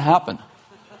letting that happen?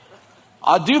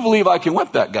 I do believe I can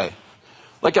whip that guy.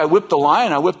 Like I whipped the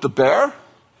lion, I whipped the bear.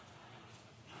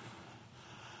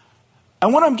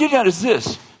 And what I'm getting at is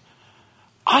this.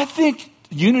 I think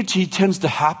unity tends to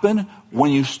happen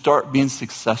when you start being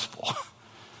successful.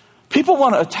 People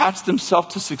want to attach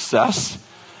themselves to success,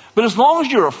 But as long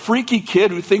as you're a freaky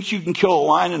kid who thinks you can kill a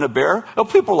lion and a bear,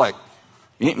 people are like,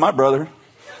 "You ain't my brother."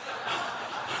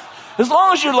 As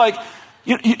long as you're like,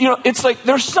 it's like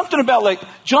there's something about like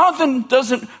Jonathan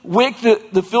doesn't wake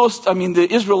the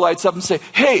Israelites up and say,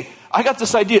 "Hey, I got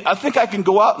this idea. I think I can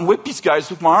go out and whip these guys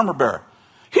with my armor bearer."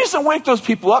 He doesn't wake those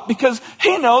people up because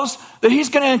he knows that he's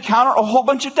going to encounter a whole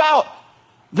bunch of doubt.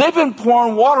 They've been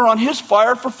pouring water on his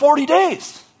fire for 40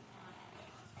 days.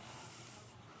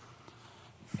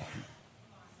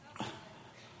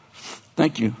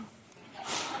 Thank you.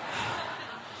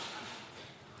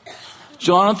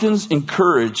 Jonathan's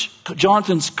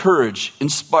courage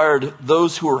inspired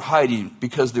those who were hiding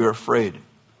because they were afraid.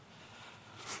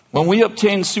 When we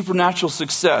obtain supernatural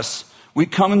success, we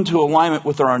come into alignment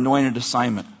with our anointed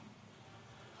assignment.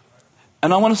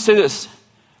 And I want to say this.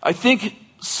 I think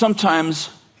sometimes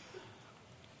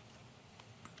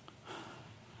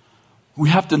we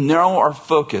have to narrow our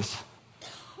focus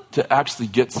to actually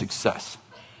get success.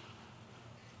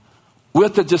 We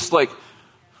have to just part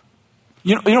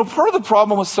of the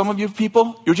problem with some of you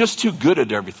people, you're just too good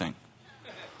at everything.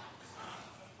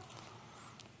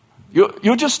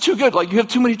 You're just too good. Like you have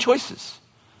too many choices.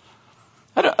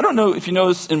 I don't know if you know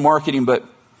this in marketing, but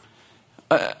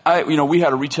we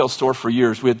had a retail store for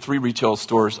years. We had 3 retail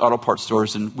stores, auto parts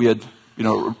stores, and we had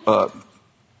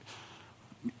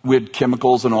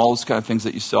chemicals and all those kind of things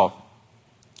that you sell.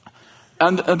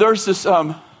 And there's this.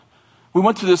 We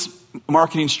went to this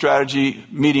marketing strategy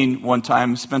meeting one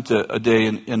time. Spent a day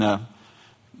in a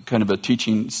kind of a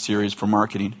teaching series for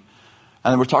marketing,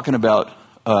 and we're talking about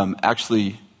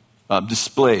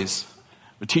displays.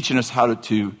 They're teaching us how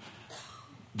to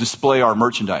display our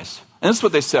merchandise. And this is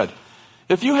what they said.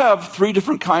 If you have 3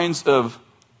 different kinds of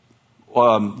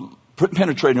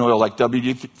penetrating oil like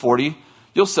WD-40,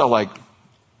 you'll sell like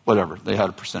whatever. They had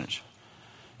a percentage.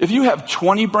 If you have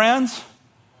 20 brands,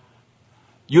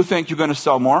 you think you're going to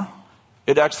sell more?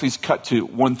 It actually is cut to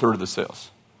 1/3 of the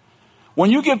sales.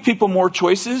 When you give people more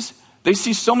choices, they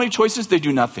see so many choices, they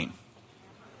do nothing.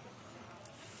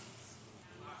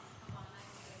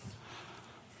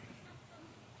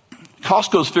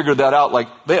 Costco's figured that out. Like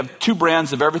they have 2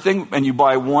 brands of everything, and you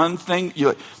buy one thing,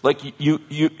 you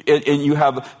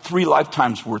have 3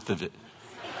 lifetimes worth of it.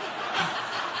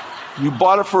 You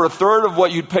bought it for 1/3 of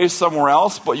what you'd pay somewhere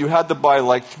else, but you had to buy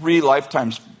like 3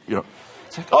 lifetimes.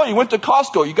 It's like, oh, you went to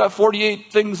Costco, you got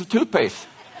 48 things of toothpaste.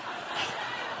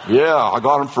 Yeah, I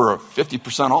got them for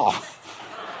 50% off.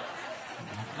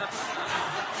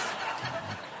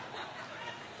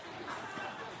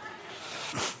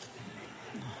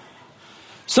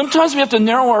 Sometimes we have to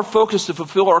narrow our focus to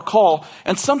fulfill our call,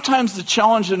 and sometimes the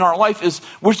challenge in our life is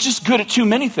we're just good at too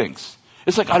many things.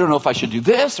 It's like, I don't know if I should do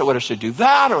this, or what I should do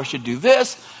that, or I should do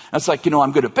this. And it's like,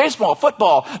 I'm good at baseball,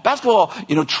 football, basketball,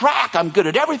 track. I'm good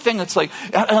at everything. It's like,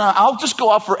 and I'll just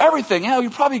go out for everything. You'll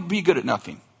probably be good at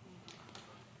nothing.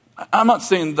 I'm not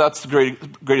saying that's the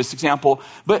greatest example,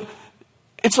 but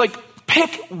it's like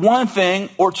pick one thing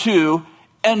or 2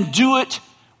 and do it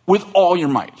with all your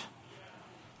might.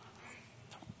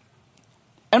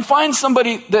 And find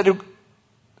somebody that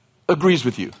agrees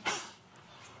with you.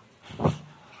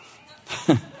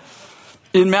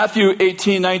 In Matthew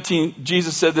 18:19,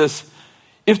 Jesus said this,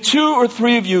 if 2 or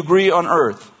 3 of you agree on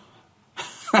earth,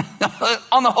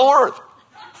 on the whole earth,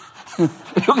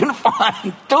 you're going to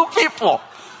find 2 people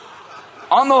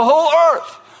on the whole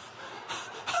earth.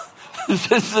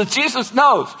 Jesus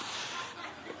knows.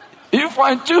 You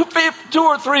find 2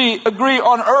 or 3 agree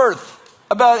on earth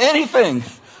about anything.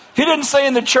 He didn't say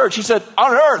in the church, he said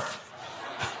on earth.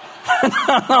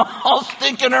 All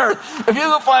stinking earth. If you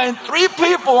can find 3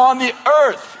 people on the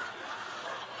earth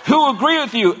who agree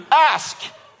with you, ask,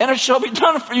 and it shall be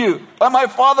done for you by my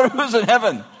Father who's in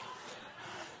heaven.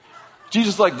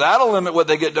 Jesus is like, that'll limit what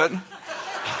they get done.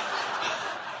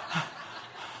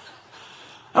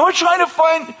 And we're trying to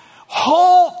find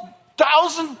whole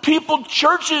 1,000 people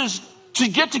churches to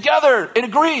get together and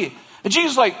agree. And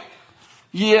Jesus is like,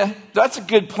 yeah, that's a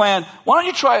good plan. Why don't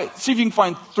you try it? See if you can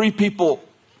find 3 people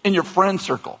in your friend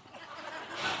circle.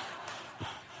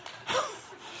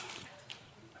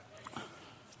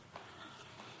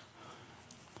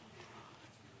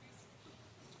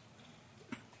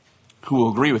 Who will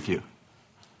agree with you.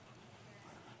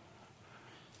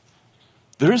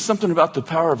 There is something about the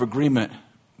power of agreement,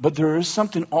 but there is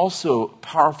something also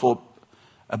powerful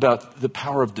about the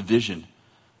power of division.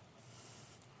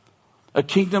 A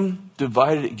kingdom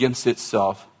divided against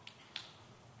itself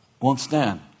won't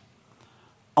stand.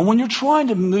 And when you're trying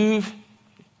to move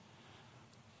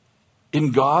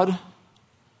in God,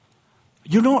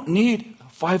 you don't need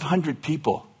 500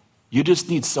 people. You just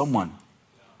need someone.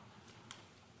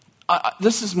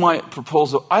 this is my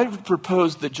proposal. I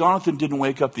propose that Jonathan didn't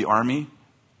wake up the army,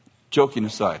 joking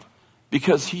aside,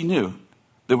 because he knew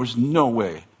there was no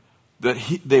way that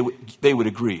they would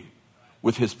agree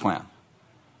with his plan.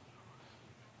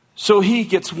 So he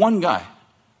gets one guy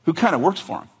who kind of works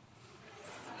for him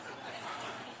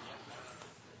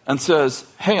and says,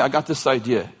 hey, I got this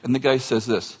idea. And the guy says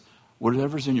this,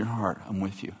 whatever's in your heart, I'm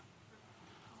with you.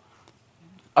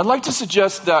 I'd like to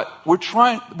suggest that we're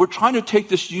trying to take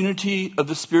this unity of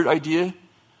the Spirit idea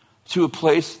to a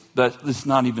place that is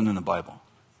not even in the Bible.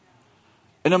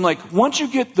 And I'm like, once you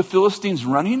get the Philistines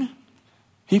running,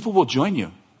 people will join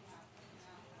you.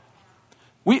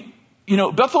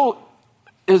 Bethel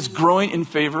is growing in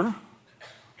favor.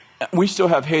 We still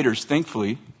have haters,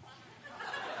 thankfully.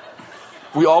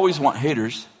 We always want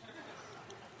haters.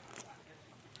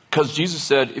 Because Jesus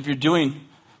said, if you're doing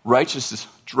righteous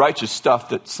stuff,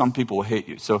 that some people will hate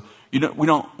you. So we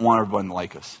don't want everyone to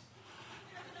like us.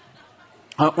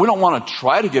 We don't want to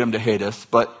try to get them to hate us,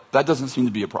 but that doesn't seem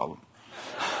to be a problem.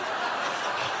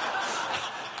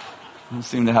 Don't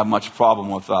seem to have much problem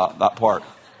with that part.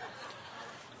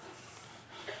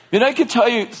 And I could tell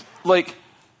you, like,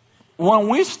 when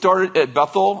we started at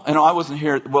Bethel, and I wasn't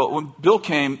here, well, when Bill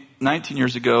came 19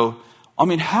 years ago,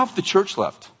 half the church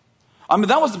left.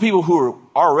 That was the people who were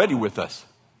already with us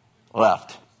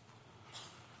left.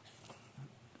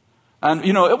 And,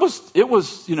 it was,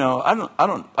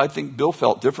 I think Bill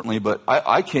felt differently, but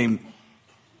I came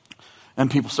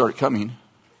and people started coming.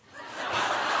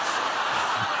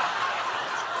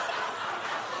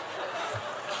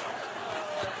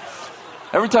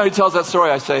 Every time he tells that story,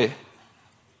 I say,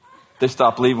 they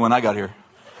stopped leaving when I got here.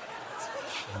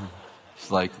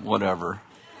 It's like, whatever.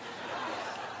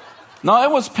 No, it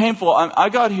was painful. I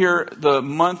got here the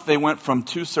month they went from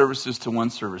 2 services to 1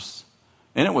 service.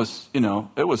 And it was,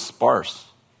 it was sparse.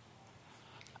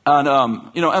 And,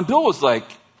 and Bill was like,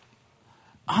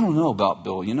 I don't know about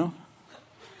Bill,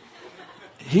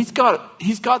 He's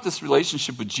got this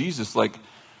relationship with Jesus. Like,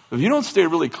 if you don't stay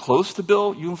really close to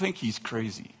Bill, you'll think he's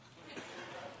crazy.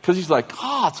 Because he's like,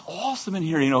 it's awesome in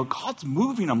here. God's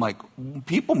moving. I'm like,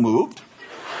 people moved.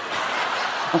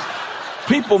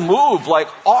 People moved like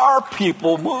our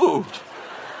people moved.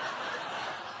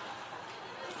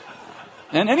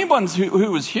 And anyone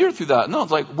who was here through that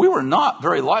knows, like, we were not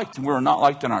very liked. We were not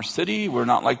liked in our city. We were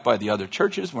not liked by the other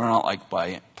churches. We were not liked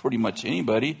by pretty much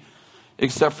anybody,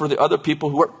 except for the other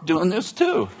people who are doing this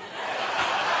too.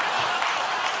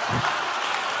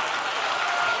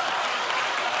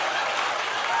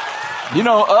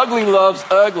 Ugly loves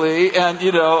ugly, and,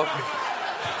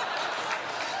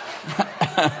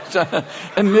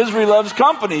 and misery loves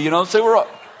company, so we're all...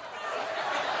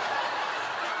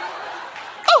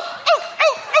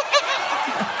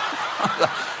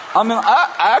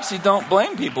 I actually don't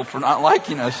blame people for not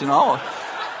liking us,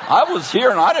 I was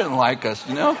here and I didn't like us,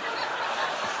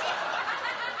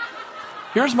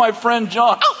 Here's my friend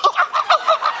John.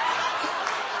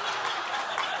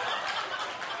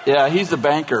 Yeah, he's a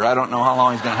banker. I don't know how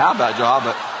long he's going to have that job,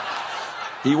 but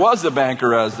he was a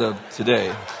banker as of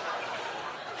today.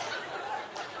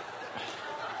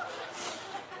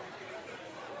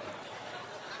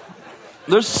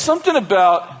 There's something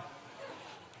about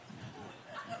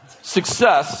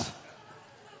success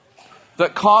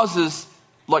that causes,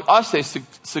 like I say,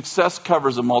 success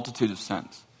covers a multitude of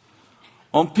sins.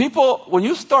 When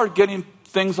you start getting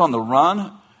things on the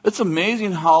run, it's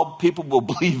amazing how people will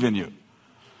believe in you.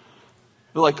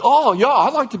 They're like, oh, yeah,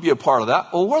 I'd like to be a part of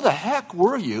that. Well, where the heck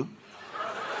were you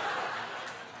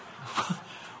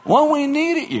when we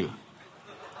needed you?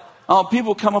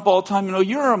 People come up all the time,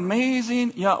 you're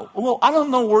amazing. Yeah, well, I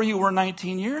don't know where you were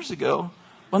 19 years ago.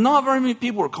 Well, not very many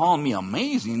people were calling me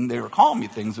amazing. They were calling me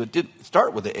things that didn't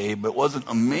start with an A, but wasn't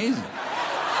amazing.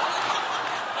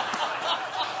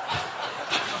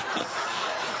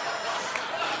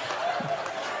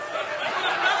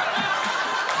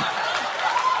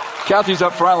 Kathy's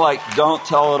up front like, don't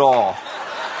tell it all.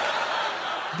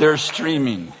 They're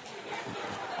streaming.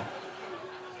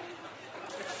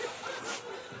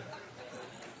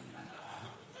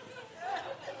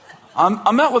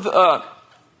 I met with a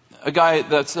guy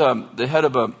that's the head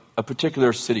of a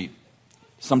particular city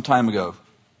some time ago.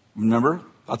 Remember?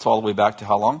 That's all the way back to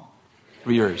how long?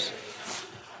 3 years.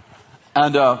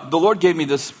 And the Lord gave me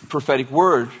this prophetic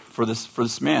word for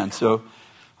this man. So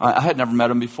I had never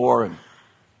met him before,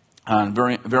 and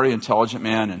very, very intelligent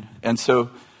man. And so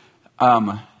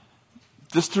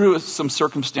just through some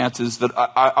circumstances that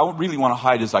I really want to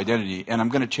hide his identity, and I'm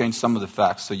going to change some of the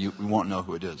facts so we won't know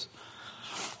who it is.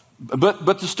 But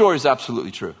the story is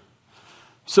absolutely true.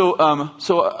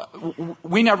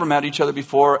 We never met each other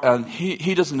before, and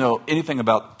he doesn't know anything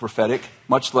about prophetic,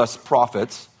 much less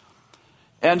prophets.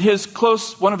 And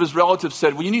one of his relatives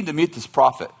said, well, you need to meet this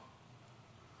prophet.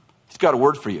 He's got a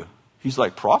word for you. He's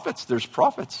like, prophets? There's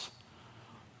prophets.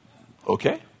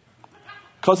 Okay.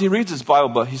 Because he reads his Bible,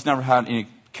 but he's never had any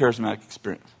charismatic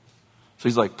experience. So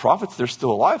he's like, prophets, they're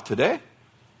still alive today?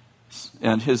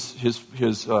 And his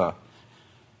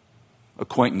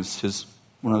acquaintance,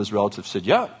 one of his relatives said,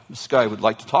 yeah, this guy would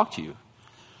like to talk to you.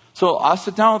 So I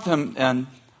sit down with him, and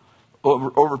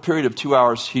over a period of 2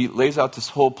 hours, he lays out this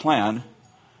whole plan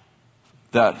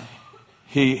that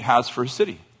he has for his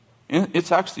city. And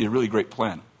it's actually a really great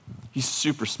plan. He's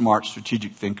super smart,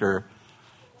 strategic thinker,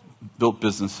 built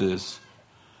businesses.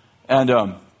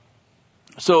 And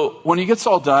so when he gets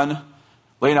all done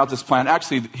laying out this plan,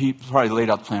 actually he probably laid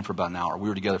out the plan for about an hour. We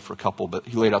were together for a couple, but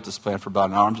he laid out this plan for about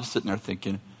an hour. I'm just sitting there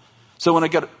thinking. So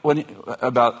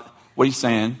about what he's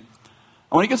saying, and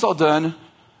when he gets all done,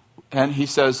 and he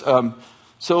says,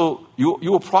 so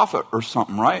you a prophet or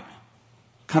something, right?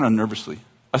 Kind of nervously.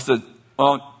 I said,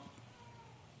 well,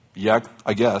 yeah,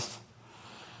 I guess.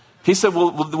 He said,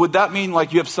 well, would that mean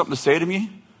like you have something to say to me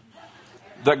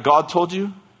that God told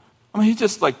you? I mean, he's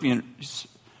just like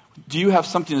do you have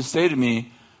something to say to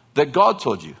me that God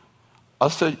told you? I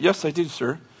said, yes, I do,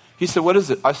 sir. He said, what is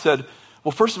it? I said,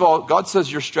 well, first of all, God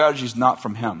says your strategy is not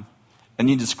from him, and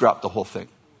you need to scrap the whole thing,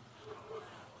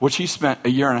 which he spent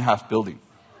 1.5 years building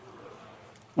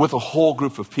with a whole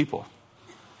group of people.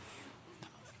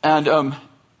 And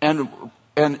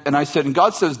I said, and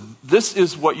God says, this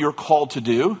is what you're called to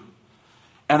do.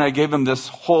 And I gave him this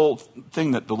whole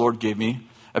thing that the Lord gave me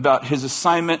about his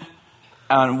assignment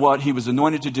and what he was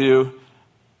anointed to do.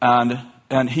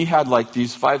 And he had like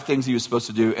these 5 things he was supposed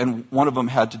to do. And one of them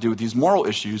had to do with these moral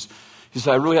issues. He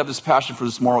said, I really have this passion for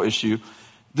this moral issue.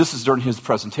 This is during his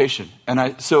presentation.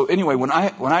 So anyway,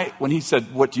 when he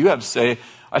said, what do you have to say?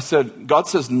 I said, God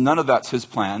says none of that's his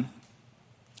plan.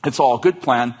 It's all a good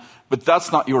plan, but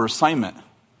that's not your assignment.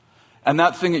 And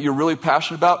that thing that you're really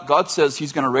passionate about, God says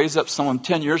he's going to raise up someone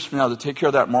 10 years from now to take care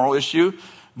of that moral issue.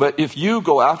 But if you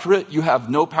go after it, you have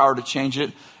no power to change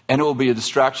it, and it will be a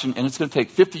distraction, and it's going to take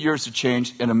 50 years to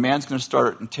change, and a man's going to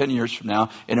start in 10 years from now,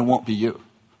 and it won't be you.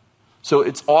 So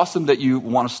it's awesome that you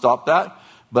want to stop that,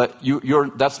 but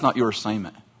that's not your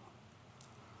assignment.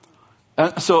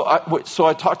 And so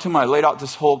I talked to him. I laid out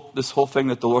this whole thing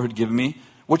that the Lord had given me,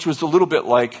 which was a little bit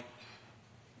like,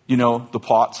 the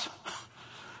pots.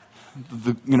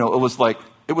 It was like,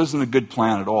 it wasn't a good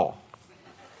plan at all.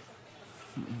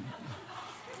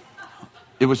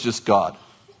 It was just God.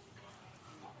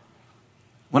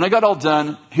 When I got all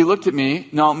done, he looked at me.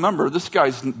 Now remember, this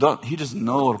he doesn't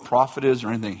know what a prophet is or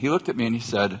anything. He looked at me and he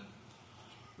said,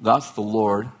 that's the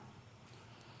Lord.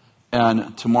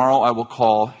 And tomorrow I will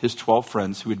call his 12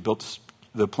 friends who he'd built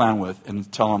the plan with and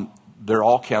tell them they're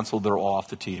all canceled, they're all off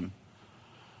the team.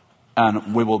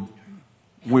 And we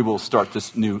will start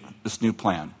this new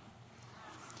plan.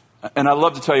 And I'd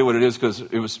love to tell you what it is because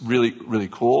it was really, really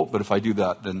cool. But if I do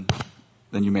that, then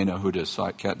you may know who it is, so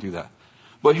I can't do that.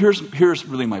 But here's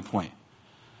really my point.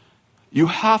 You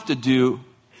have to do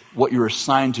what you're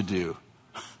assigned to do,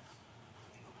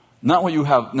 not what you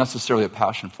have necessarily a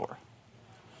passion for.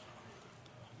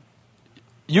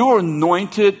 You are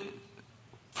anointed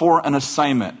for an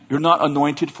assignment. You're not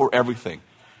anointed for everything.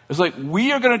 It's like,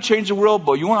 we are going to change the world,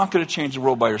 but you're not going to change the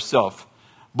world by yourself.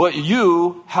 But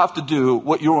you have to do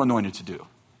what you're anointed to do.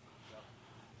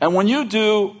 And when you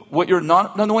do what you're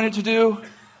not anointed to do,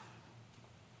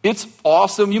 it's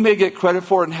awesome. You may get credit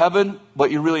for it in heaven,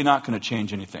 but you're really not going to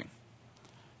change anything.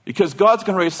 Because God's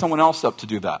going to raise someone else up to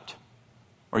do that.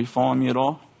 Are you following me at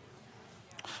all?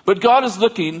 But God is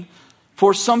looking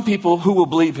for some people who will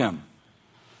believe him.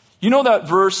 You know that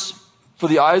verse, for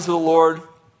the eyes of the Lord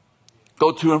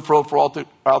go to and fro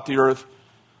throughout the earth.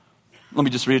 Let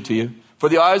me just read it to you. For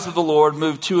the eyes of the Lord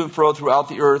move to and fro throughout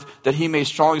the earth, that he may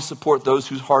strongly support those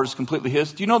whose heart is completely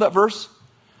his. Do you know that verse?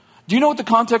 Do you know what the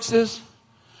context is?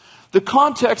 The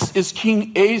context is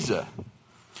King Asa.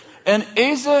 And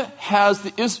Asa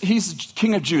he's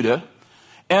king of Judah.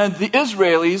 And the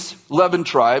Israelis, 11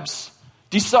 tribes,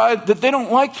 decide that they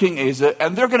don't like King Asa,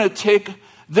 and they're going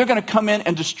to come in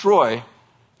and destroy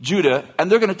Judah,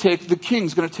 and the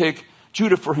king's going to take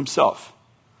Judah for himself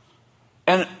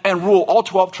and rule all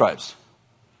 12 tribes.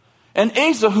 And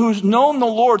Asa, who's known the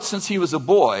Lord since he was a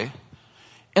boy,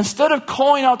 instead of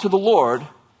calling out to the Lord,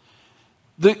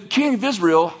 the king of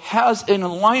Israel has an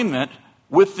alignment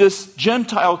with this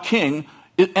Gentile king,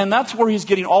 and that's where he's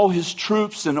getting all his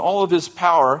troops and all of his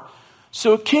power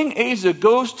So King Asa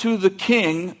goes to the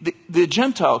king, the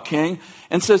Gentile king,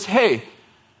 and says, hey,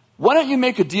 why don't you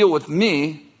make a deal with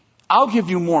me? I'll give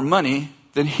you more money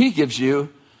than he gives you,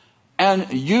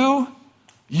 and you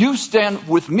stand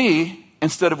with me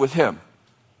instead of with him.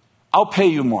 I'll pay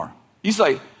you more. He's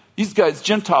like, these guys,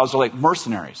 Gentiles, are like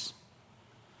mercenaries.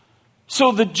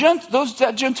 So that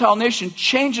Gentile nation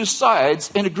changes sides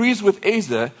and agrees with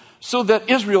Asa so that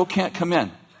Israel can't come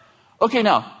in. Okay,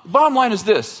 now, bottom line is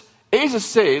this. Asa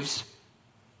saves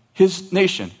his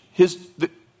nation, the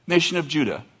nation of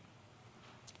Judah.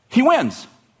 He wins.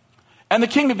 And the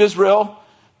king of Israel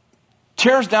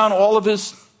tears down all of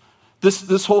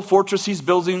this whole fortress he's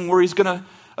building where he's going to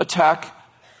attack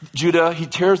Judah. He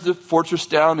tears the fortress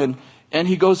down and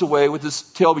he goes away with his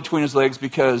tail between his legs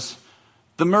because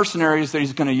the mercenaries that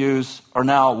he's going to use are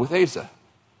now with Asa.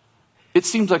 It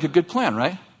seems like a good plan,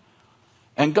 right?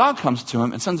 And God comes to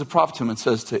him and sends a prophet to him and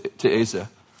says to Asa,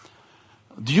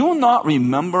 do you not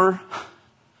remember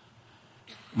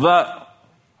that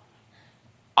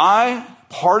I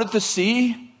parted the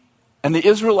sea and the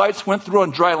Israelites went through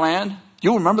on dry land? Do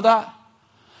you remember that?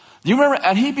 Do you remember?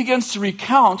 And he begins to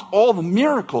recount all the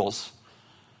miracles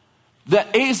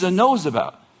that Asa knows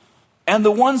about and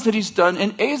the ones that he's done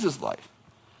in Asa's life.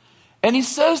 And he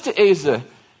says to Asa,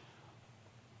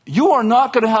 you are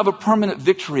not going to have a permanent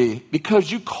victory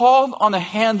because you called on the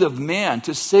hand of man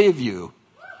to save you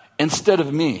instead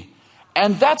of me.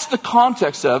 And that's the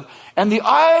context of, and the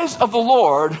eyes of the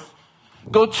Lord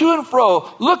go to and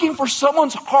fro, looking for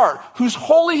someone's heart who's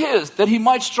wholly his, that he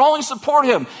might strongly support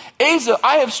him. Asa,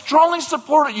 I have strongly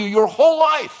supported you your whole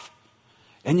life.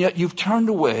 And yet you've turned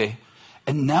away,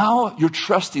 and now you're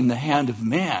trusting the hand of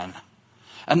man.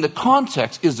 And the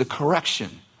context is a correction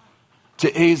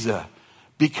to Asa,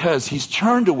 because he's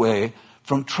turned away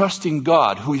from trusting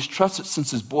God, who he's trusted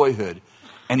since his boyhood,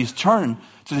 and he's turned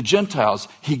to the Gentiles.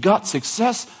 He got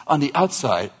success on the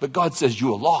outside, but God says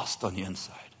you are lost on the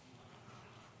inside.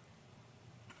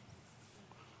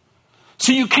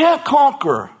 So you can't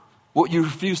conquer what you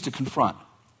refuse to confront.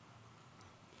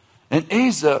 And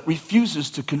Asa refuses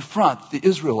to confront the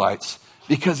Israelites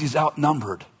because he's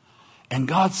outnumbered. And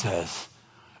God says,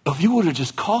 if you would have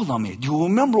just called on me, do you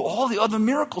remember all the other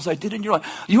miracles I did in your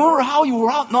life? You remember how you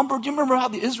were outnumbered? Do you remember how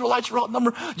the Israelites were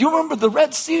outnumbered? Do you remember the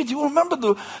Red Sea? Do you remember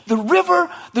the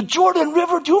river, the Jordan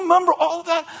River? Do you remember all of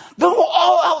that? They were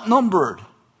all outnumbered.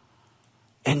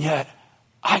 And yet,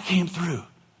 I came through.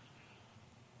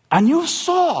 And you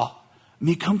saw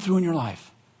me come through in your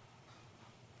life.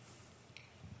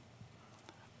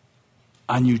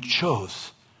 And you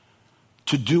chose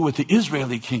to do what the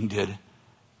Israeli king did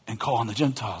and call on the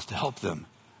Gentiles to help them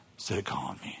instead of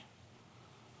calling me.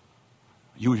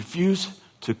 You refuse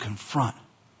to confront,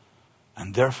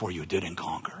 and therefore you didn't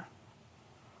conquer.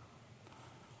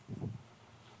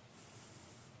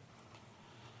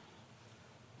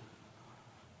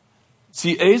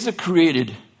 See, Asa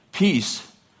created peace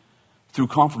through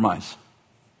compromise.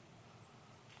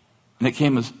 And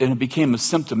it became a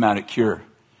symptomatic cure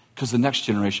because the next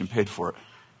generation paid for it.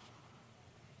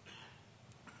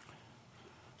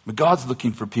 But God's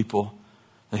looking for people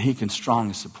that he can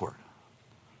strongly support.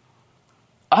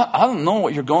 I don't know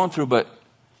what you're going through, but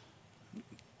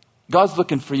God's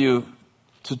looking for you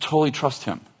to totally trust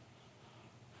him.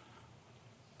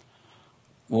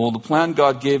 Well, the plan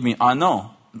God gave me, I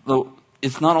know.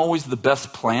 It's not always the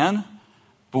best plan,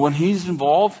 but when he's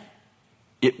involved,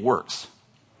 it works.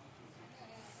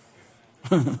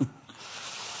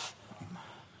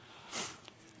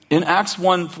 In Acts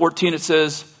 1:14 it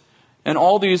says, and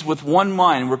all these with one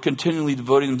mind were continually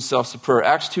devoting themselves to prayer.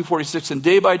 Acts 2:46, and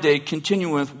day by day,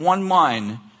 continuing with one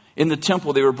mind in the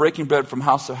temple, they were breaking bread from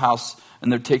house to house,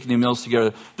 and they're taking their meals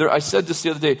together. I said this the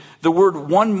other day. The word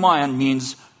one mind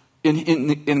means,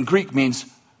 in Greek means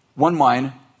one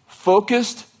mind,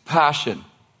 focused passion.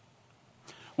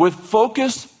 With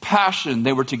focused passion,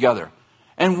 they were together.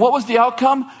 And what was the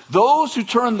outcome? Those who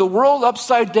turned the world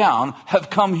upside down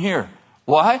have come here.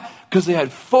 Why? Because they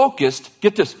had focused,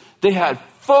 get this, they had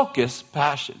focused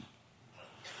passion.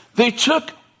 They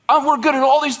took, we're good at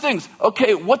all these things.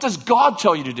 Okay, what does God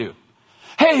tell you to do?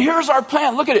 Hey, here's our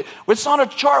plan. Look at it. It's on a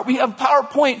chart. We have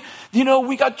PowerPoint. You know,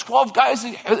 we got 12 guys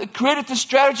that created this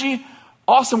strategy.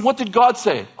 Awesome. What did God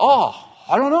say? Oh,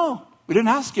 I don't know. We didn't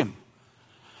ask him.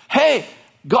 Hey,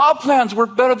 God plans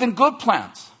work better than good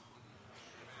plans.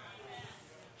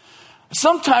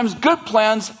 Sometimes good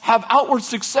plans have outward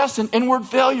success and inward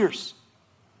failures.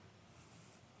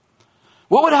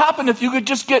 What would happen if you could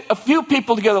just get a few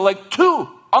people together, like 2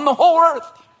 on the whole earth?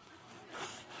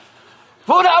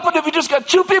 What would happen if you just got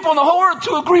 2 people on the whole earth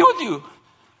to agree with you?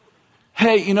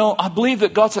 hey, I believe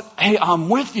that God said, hey, I'm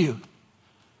with you.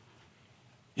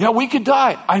 Yeah, we could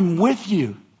die. I'm with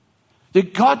you.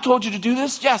 Did God told you to do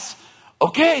this? Yes.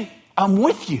 Okay, I'm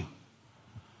with you.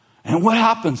 And what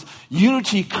happens?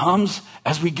 Unity comes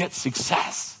as we get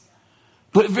success.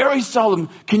 But very seldom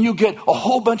can you get a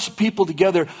whole bunch of people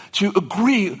together to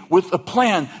agree with a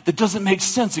plan that doesn't make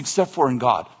sense except for in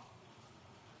God.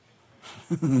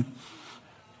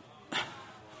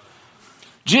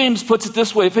 James puts it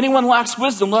this way: if anyone lacks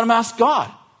wisdom, let him ask God.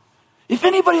 If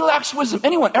anybody lacks wisdom,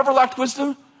 anyone ever lacked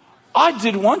wisdom? I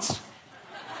did once.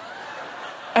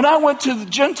 And I went to the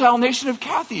Gentile nation of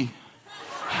Kathy.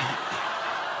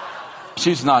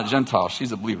 She's not a Gentile,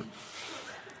 she's a believer.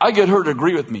 I get her to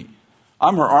agree with me.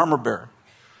 I'm her armor bearer.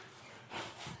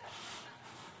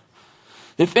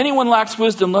 If anyone lacks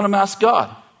wisdom, let him ask God,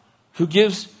 who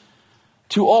gives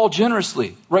to all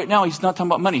generously. Right now, he's not talking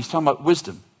about money, he's talking about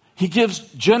wisdom. He gives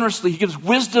generously, he gives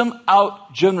wisdom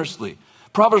out generously.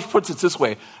 Proverbs puts it this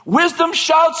way: wisdom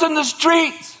shouts in the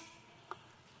streets.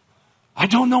 I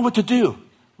don't know what to do.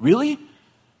 Really?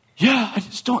 Yeah, I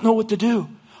just don't know what to do.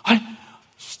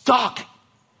 Stuck.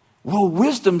 Well,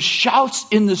 wisdom shouts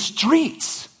in the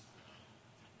streets.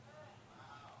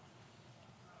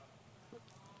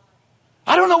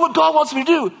 I don't know what God wants me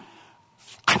to do.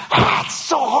 It's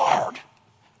so hard.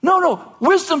 No.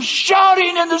 Wisdom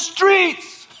shouting in the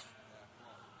streets.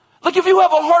 Like if you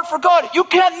have a heart for God, you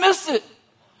can't miss it.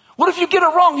 What if you get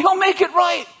it wrong? He'll make it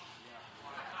right.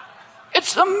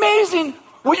 It's amazing.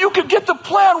 Well, you could get the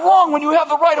plan wrong when you have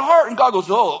the right heart. And God goes,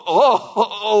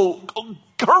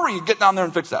 hurry, get down there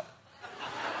and fix that.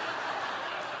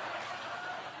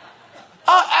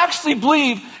 I actually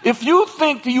believe if you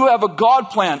think that you have a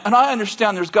God plan, and I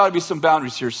understand there's got to be some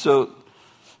boundaries here, so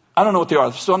I don't know what they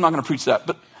are, so I'm not going to preach that.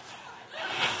 But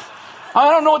I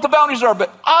don't know what the boundaries are,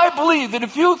 but I believe that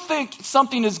if you think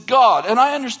something is God, and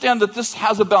I understand that this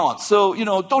has a balance, so,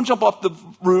 don't jump off the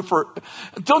roof or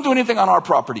don't do anything on our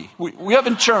property. We have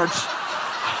insurance.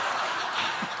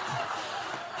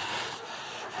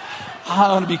 I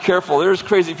want to be careful. There's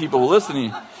crazy people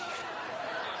listening.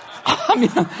 I mean,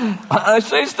 I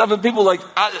say stuff and people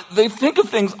they think of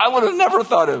things I would have never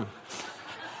thought of.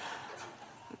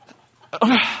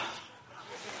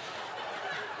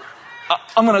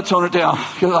 I'm going to tone it down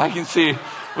because I can see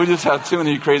we just have too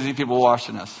many crazy people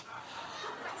watching us.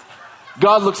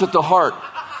 God looks at the heart.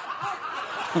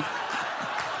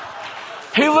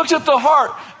 He looks at the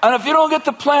heart. And if you don't get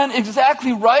the plan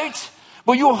exactly right,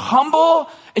 but you're humble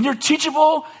and you're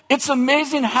teachable, it's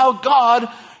amazing how God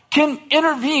can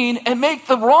intervene and make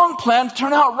the wrong plan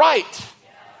turn out right.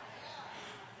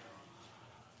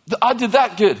 I did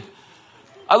that good.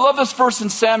 I love this verse in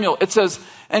Samuel. It says,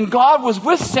 and God was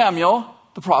with Samuel,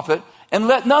 the prophet, and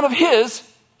let none of his,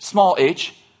 small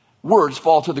h, words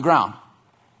fall to the ground.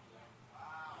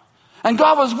 And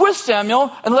God was with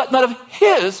Samuel and let none of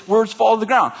his words fall to the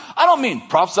ground. I don't mean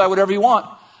prophesy whatever you want.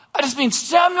 I just mean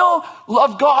Samuel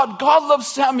loved God. God loved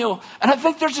Samuel. And I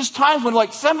think there's just times when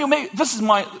Samuel listen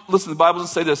to the Bible and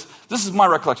say this. This is my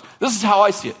recollection. This is how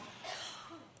I see it.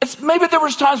 Maybe there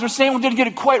was times where Samuel didn't get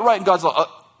it quite right and God's like,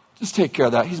 just take care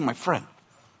of that. He's my friend.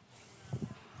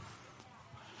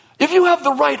 If you have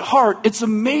the right heart, it's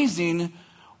amazing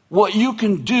what you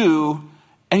can do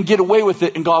and get away with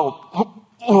it and God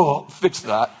will fix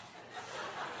that.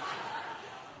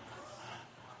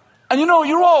 And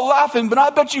you're all laughing, but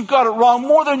I bet you got it wrong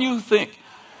more than you think.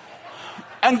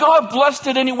 And God blessed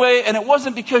it anyway, and it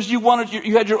wasn't because you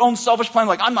had your own selfish plan,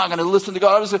 I'm not going to listen to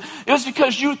God. It was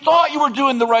because you thought you were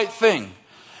doing the right thing.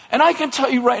 And I can tell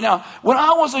you right now, when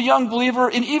I was a young believer,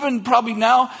 and even probably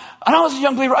now, when I was a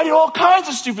young believer, I did all kinds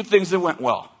of stupid things that went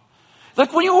well.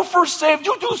 Like when you were first saved,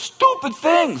 you do stupid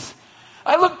things.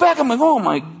 I look back, I'm like, oh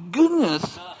my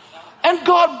goodness. And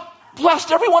God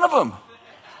blessed every one of them.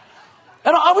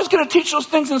 And I was going to teach those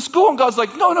things in school, and God's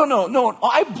like, no.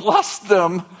 I blessed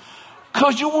them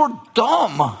because you were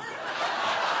dumb.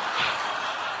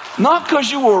 Not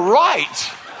because you were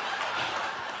right.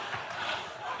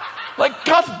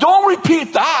 God, don't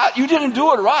repeat that. You didn't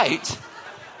do it right.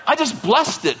 I just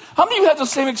blessed it. How many of you had the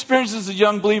same experience as a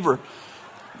young believer?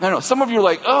 I know. Some of you are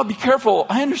like, oh, be careful.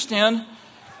 I understand.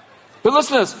 But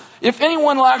listen to this. If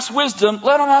anyone lacks wisdom,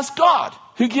 let him ask God,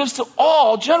 who gives to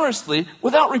all generously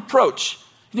without reproach.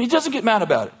 He doesn't get mad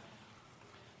about it.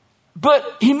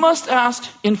 But he must ask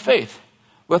in faith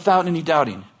without any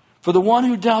doubting. For the one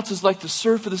who doubts is like the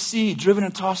surf of the sea, driven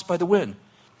and tossed by the wind.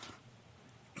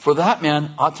 For that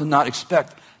man ought to not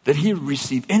expect that he would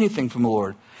receive anything from the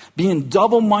Lord, being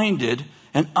double-minded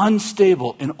and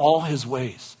unstable in all his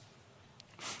ways.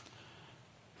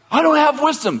 I don't have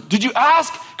wisdom. Did you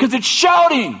ask? Because it's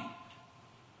shouting.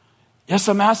 Yes,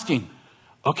 I'm asking.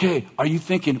 Okay, are you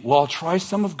thinking, well, I'll try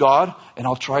some of God and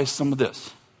I'll try some of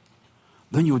this?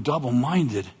 Then you're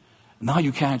double-minded. Now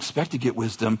you can't expect to get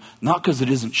wisdom, not because it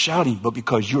isn't shouting, but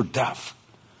because you're deaf.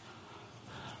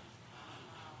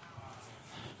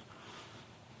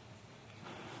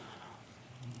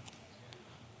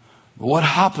 What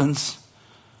happens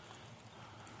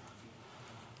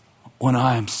when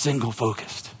I am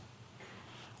single-focused?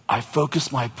 I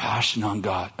focus my passion on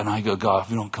God, and I go, God, if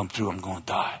you don't come through, I'm going to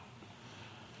die.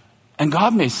 And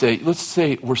God may say, let's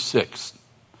say we're sick.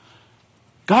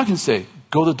 God can say,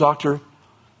 go to the doctor.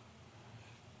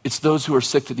 It's those who are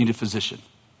sick that need a physician.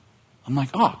 I'm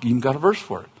like, oh, you even got a verse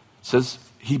for it. It says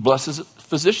he blesses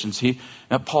physicians.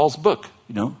 At Paul's book,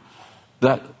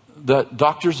 that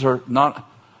doctors are not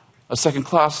a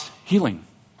second-class healing.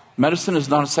 Medicine is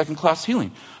not a second-class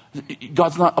healing.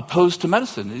 God's not opposed to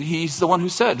medicine. He's the one who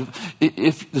said,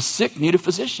 if the sick need a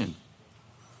physician.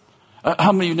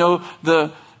 How many of you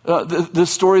know the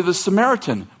story of the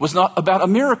Samaritan was not about a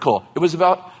miracle. It was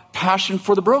about passion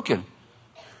for the broken.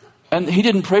 And he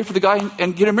didn't pray for the guy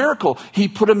and get a miracle. He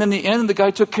put him in the inn, and the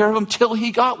guy took care of him till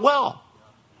he got well.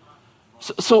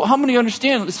 So how many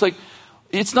understand?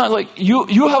 It's not like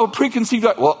you have a preconceived,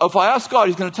 well, if I ask God,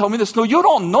 he's going to tell me this. No, you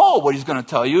don't know what he's going to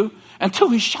tell you until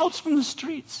he shouts from the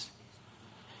streets.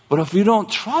 But if you don't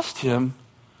trust him,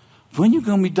 when you're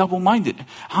going to be double-minded.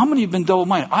 How many have been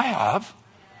double-minded? I have.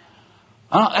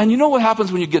 And you know what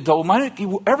happens when you get double-minded?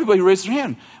 Everybody raised their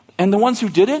hand. And the ones who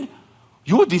didn't,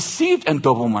 you were deceived and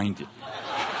double-minded.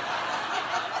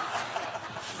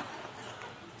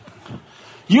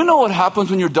 You know what happens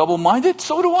when you're double-minded?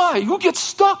 So do I. You get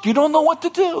stuck. You don't know what to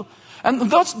do.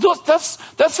 And that's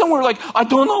somewhere like, I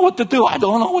don't know what to do. I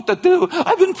don't know what to do.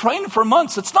 I've been praying for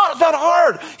months. It's not that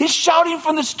hard. He's shouting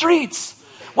from the streets.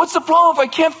 What's the problem if I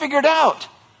can't figure it out?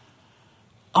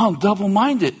 I'm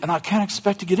double-minded, and I can't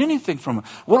expect to get anything from him.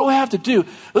 What do I have to do?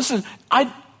 Listen,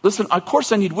 of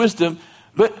course I need wisdom,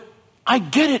 but I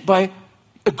get it by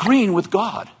agreeing with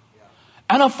God.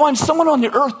 And I'll find someone on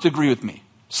the earth to agree with me.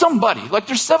 Somebody. Like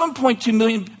there's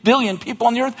 7.2 billion people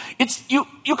on the earth.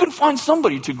 You can find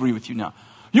somebody to agree with you now.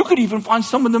 You could even find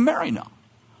someone to marry now.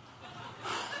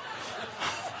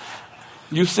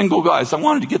 You single guys, I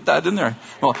wanted to get that in there.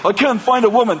 Well, I can't find a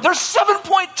woman. There's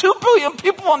 7.2 billion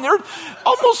people on the earth.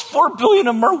 Almost 4 billion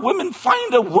of them are women.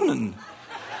 Find a woman.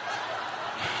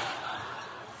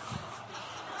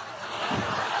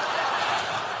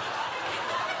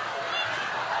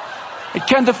 I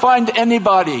can't find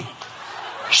anybody.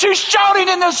 She's shouting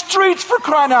in the streets, for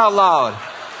crying out loud.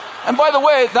 And by the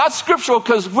way, that's scriptural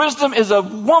because wisdom is a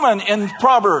woman in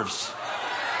Proverbs.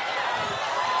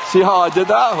 See how I did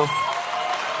that?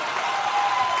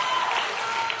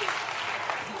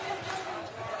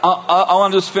 I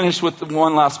want to just finish with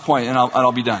one last point, and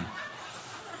I'll be done.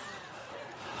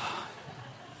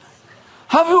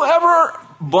 Have you ever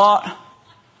bought...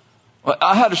 Well,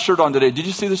 I had a shirt on today. Did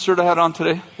you see the shirt I had on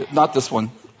today? Not this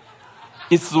one.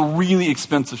 It's a really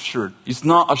expensive shirt. It's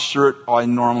not a shirt I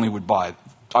normally would buy.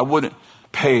 I wouldn't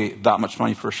pay that much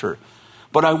money for a shirt.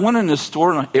 But I went in this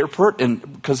store in an airport,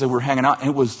 and because they were hanging out, and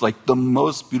it was like the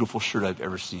most beautiful shirt I've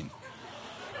ever seen.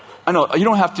 I know, you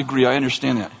don't have to agree. I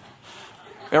understand that.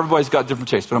 Everybody's got different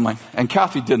tastes, but I'm like, and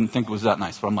Kathy didn't think it was that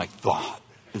nice, but I'm like, oh,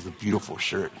 it's a beautiful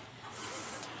shirt.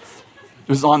 It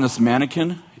was on this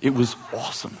mannequin. It was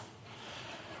awesome.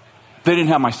 They didn't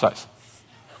have my size.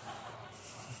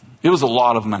 It was a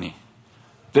lot of money.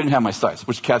 They didn't have my size,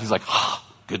 which Kathy's like,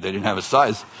 good, they didn't have a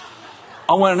size.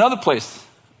 I went another place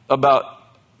about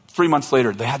 3 months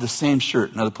later. They had the same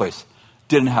shirt, another place.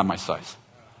 Didn't have my size.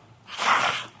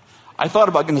 I thought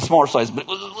about getting a smaller size, but it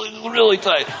was really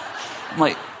tight. I'm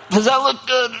like, does that look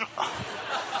good?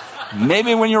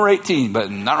 Maybe when you're 18, but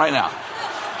not right now.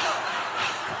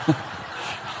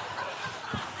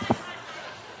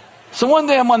 So one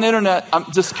day I'm on the internet,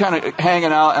 I'm just kind of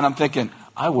hanging out, and I'm thinking,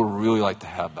 I would really like to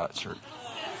have that shirt.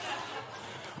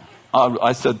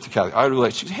 I said to Kathy, I would really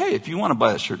like, she said, hey, if you want to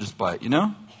buy that shirt, just buy it,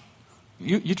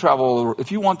 You travel all over.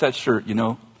 If you want that shirt,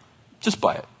 just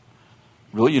buy it.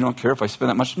 Really? You don't care if I spend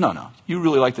that much? No. You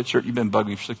really like that shirt. You've been bugging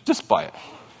me. She's like, just buy it.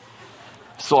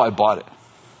 So I bought it.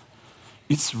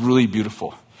 It's really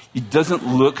beautiful. It doesn't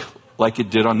look like it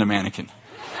did on the mannequin.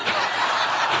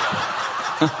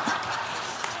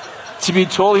 To be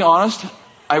totally honest,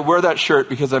 I wear that shirt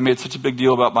because I made such a big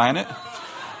deal about buying it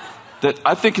that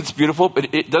I think it's beautiful,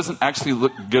 but it doesn't actually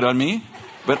look good on me.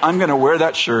 But I'm going to wear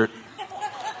that shirt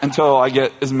until I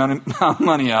get as many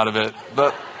money out of it.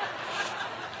 But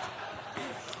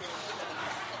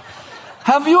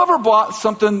have you ever bought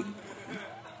something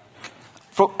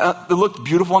that looked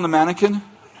beautiful on the mannequin?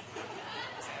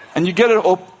 and you get it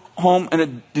home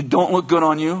and it don't look good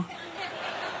on you?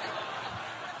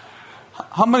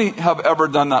 How many have ever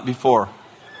done that before?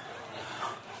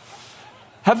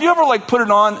 Have you ever like put it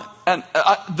on and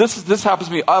this happens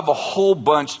to me. I have a whole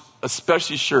bunch,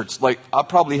 especially shirts. Like I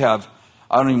probably have,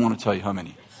 I don't even want to tell you how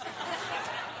many.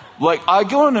 Like I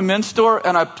go in a men's store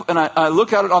and I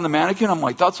look at it on the mannequin. I'm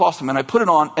like, that's awesome. And I put it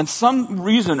on and some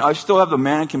reason I still have the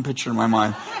mannequin picture in my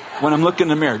mind when I'm looking in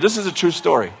the mirror. This is a true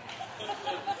story.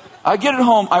 I get it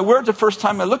home. I wear it the first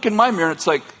time. I look in my mirror and it's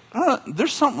like,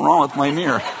 there's something wrong with my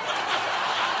mirror.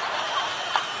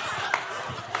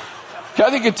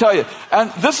 I can tell you.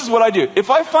 And this is what I do. If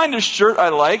I find a shirt I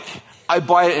like, I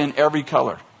buy it in every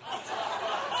color.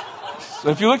 So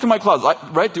if you look at my closet,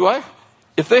 right, do I?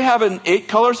 If they have it in 8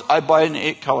 colors, I buy it in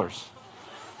 8 colors.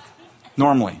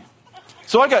 Normally.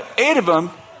 So I got 8 of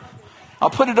them. I'll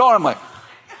put it on. I'm like,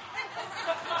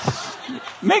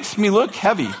 makes me look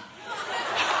heavy.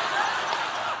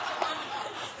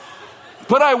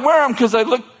 But I wear them because I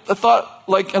thought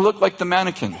like I looked like the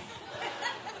mannequin.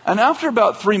 And after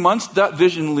about 3 months, that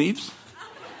vision leaves.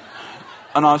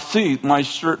 And I'll see my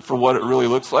shirt for what it really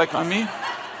looks like on me.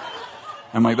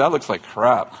 I'm like, that looks like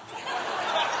crap.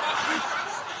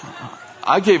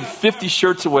 I gave 50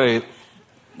 shirts away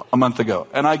a month ago.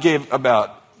 And I gave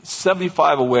about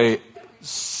 75 away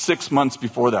 6 months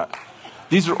before that.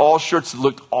 These are all shirts that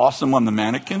looked awesome on the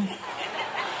mannequin.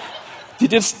 They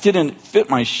just didn't fit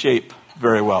my shape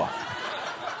very well.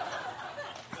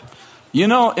 You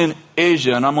know, in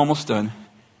Asia, and I'm almost done,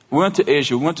 we went to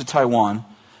Asia, we went to Taiwan,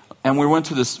 and we went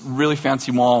to this really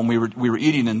fancy mall, and we were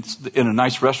eating in a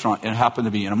nice restaurant, and it happened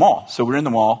to be in a mall. So we're in the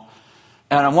mall,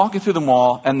 and I'm walking through the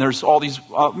mall, and there's all these,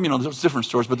 there's different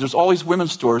stores, but there's all these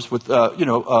women's stores with,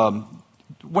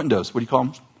 windows. What do you call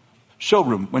them?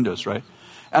 Showroom windows, right?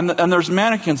 And there's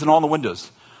mannequins in all the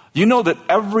windows. You know that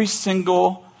every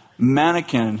single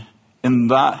mannequin in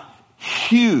that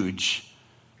huge,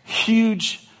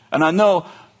 and I know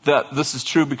that this is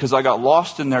true because I got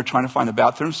lost in there trying to find a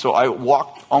bathroom, so I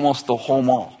walked almost the whole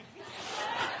mall.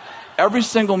 Every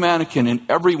single mannequin in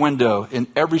every window, in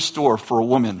every store for a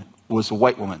woman was a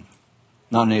white woman,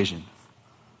 not an Asian.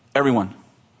 Everyone.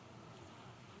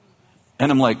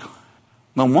 And I'm like,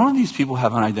 now one of these people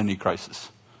have an identity crisis.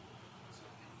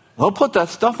 They'll put that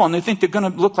stuff on, they think they're going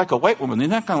to look like a white woman. They're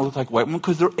not going to look like a white woman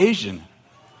because they're Asian.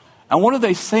 And what are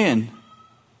they saying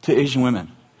to Asian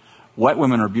women? White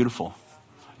women are beautiful.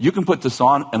 You can put this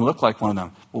on and look like one of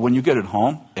them. But when you get it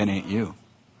home, it ain't you.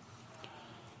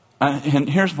 And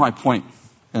here's my point.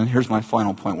 And here's my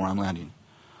final point where I'm landing.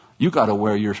 You got to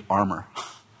wear your armor.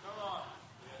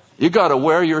 You got to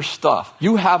wear your stuff.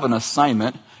 You have an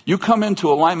assignment. You come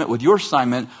into alignment with your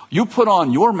assignment. You put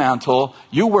on your mantle.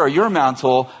 You wear your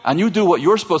mantle. And you do what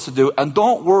you're supposed to do. And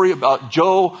don't worry about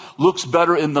Joe looks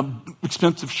better in the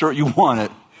expensive shirt you wanted.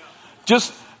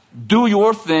 Just do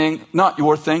your thing, not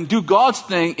your thing. Do God's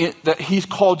thing that He's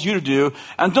called you to do.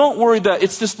 And don't worry that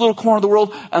it's this little corner of the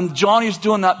world and Johnny's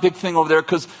doing that big thing over there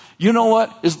because you know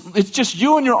what? It's just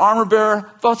you and your armor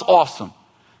bearer. That's awesome.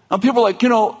 And people are like,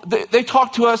 they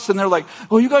talk to us and they're like,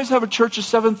 well, you guys have a church of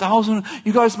 7,000.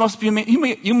 You guys must be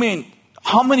amazing. You mean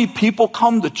how many people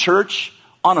come to church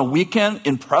on a weekend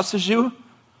impresses you?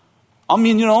 I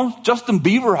mean, Justin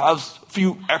Bieber has a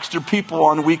few extra people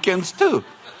on weekends too.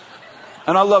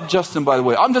 And I love Justin, by the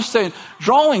way. I'm just saying,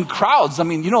 drawing crowds. I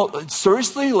mean,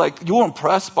 seriously, like you're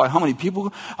impressed by how many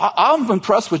people. I'm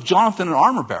impressed with Jonathan and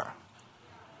Armor Bearer.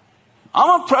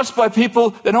 I'm impressed by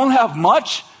people that don't have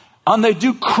much and they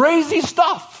do crazy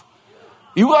stuff.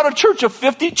 You got a church of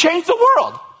 50, change the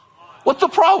world. What's the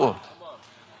problem?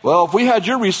 Well, if we had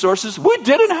your resources, we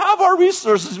didn't have our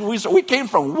resources. We came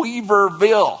from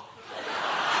Weaverville.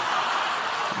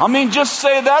 I mean, just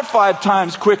say that 5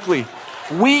 times quickly.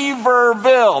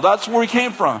 Weaverville. That's where we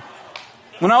came from.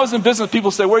 When I was in business,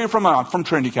 people say, where are you from? I'm from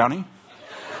Trinity County.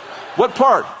 What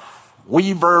part?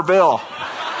 Weaverville.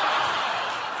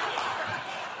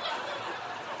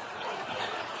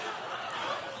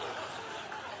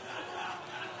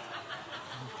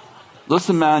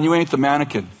 Listen, man, you ain't the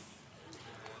mannequin.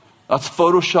 That's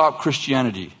Photoshop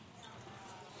Christianity.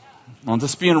 I'm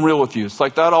just being real with you. It's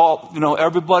like that all,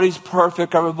 everybody's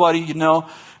perfect, everybody,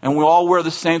 and we all wear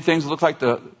the same things. It looks like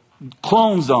the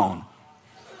clone zone.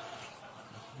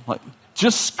 Like,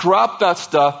 just scrap that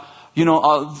stuff. I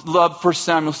love 1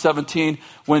 Samuel 17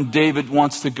 when David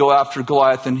wants to go after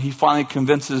Goliath and he finally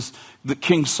convinces the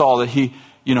King Saul that he,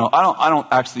 I don't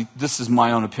actually, this is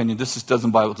my own opinion.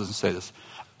 Bible doesn't say this.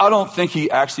 I don't think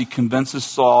he actually convinces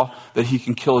Saul that he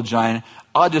can kill a giant.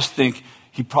 I just think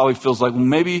he probably feels like, well,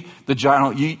 maybe the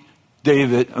giant will eat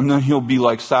David and then he'll be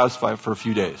like satisfied for a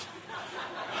few days.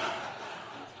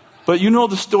 But you know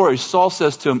the story. Saul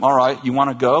says to him, all right, you want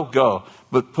to go? Go.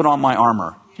 But put on my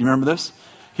armor. You remember this?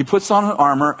 He puts on an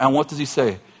armor, and what does he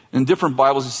say? In different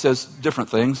Bibles, he says different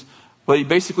things. But he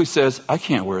basically says, I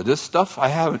can't wear this stuff. I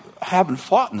haven't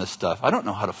fought in this stuff. I don't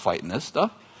know how to fight in this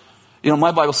stuff. You know,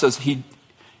 my Bible says he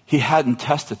hadn't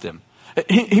tested them.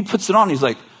 He puts it on. He's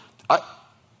like,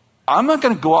 I'm not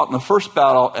going to go out in the first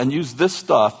battle and use this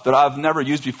stuff that I've never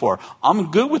used before.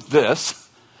 I'm good with this.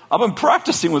 I've been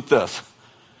practicing with this.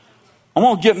 I'm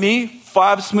going to get me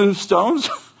 5 smooth stones.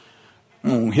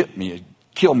 Hit me,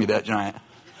 kill me, that giant.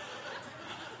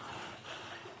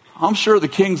 I'm sure the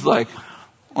king's like,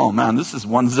 oh man, this is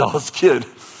one zealous kid.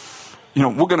 You know,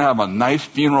 we're going to have a nice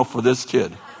funeral for this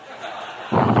kid.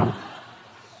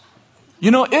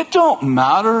 You know, it don't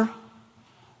matter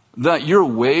that your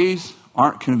ways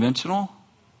aren't conventional.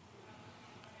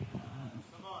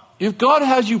 If God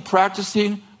has you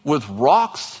practicing with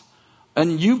rocks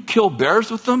and you kill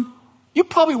bears with them, you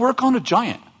probably work on a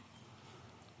giant.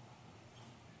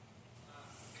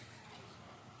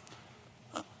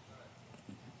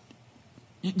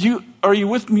 Are you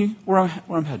with me where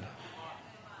I'm headed?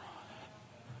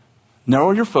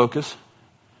 Narrow your focus.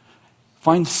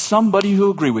 Find somebody who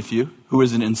will agree with you, who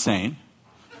isn't insane,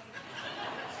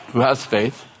 who has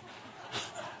faith.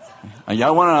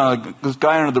 I want this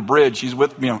guy under the bridge. He's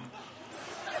with me. I'm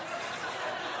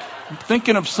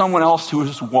thinking of someone else who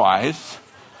is wise,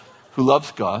 who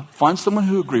loves God. Find someone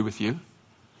who agree with you.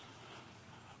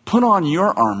 Put on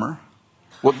your armor.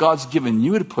 What God's given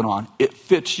you to put on, it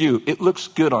fits you. It looks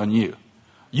good on you.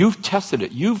 You've tested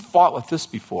it. You've fought with this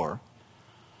before.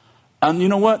 And you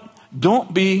know what?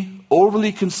 Don't be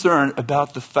overly concerned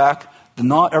about the fact that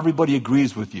not everybody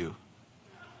agrees with you.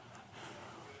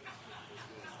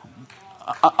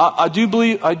 I do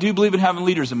believe in having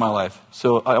leaders in my life.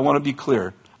 So I want to be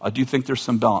clear. I do think there's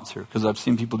some balance here because I've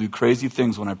seen people do crazy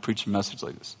things when I preach a message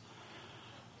like this.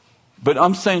 But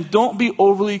I'm saying don't be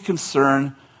overly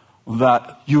concerned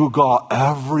that you got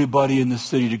everybody in the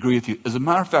city to agree with you. As a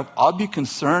matter of fact, I'd be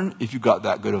concerned if you got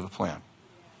that good of a plan.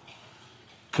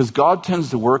 Because God tends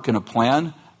to work in a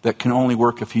plan that can only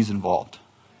work if he's involved.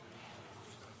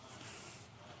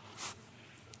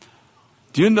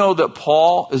 Do you know that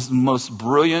Paul is the most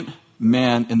brilliant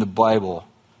man in the Bible,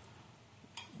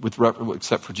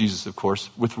 except for Jesus, of course,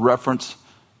 with reference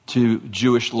to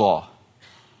Jewish law?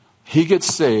 He gets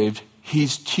saved.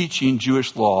 He's teaching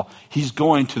Jewish law. He's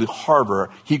going to Harvard.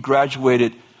 He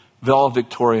graduated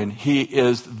valedictorian. He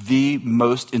is the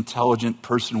most intelligent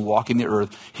person walking the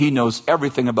earth. He knows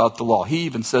everything about the law. He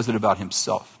even says it about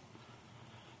himself.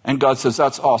 And God says,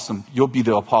 that's awesome. You'll be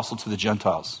the apostle to the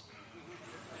Gentiles.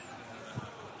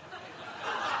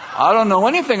 I don't know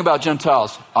anything about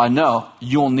Gentiles. I know.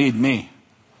 You'll need me.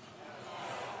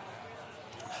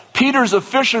 Peter's a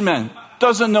fisherman.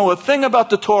 Doesn't know a thing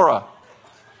about the Torah.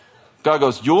 God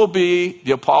goes, you'll be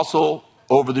the apostle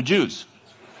over the Jews.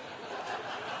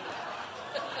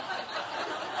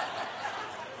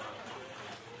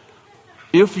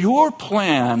 If your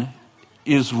plan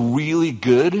is really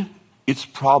good, it's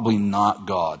probably not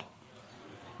God.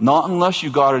 Not unless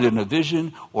you got it in a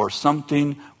vision or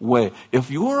something way. If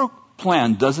your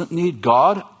plan doesn't need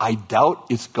God, I doubt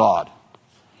it's God.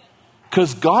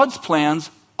 Because God's plans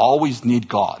always need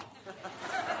God.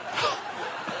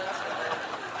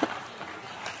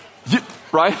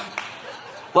 Right?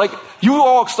 Like, you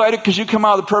all excited because you come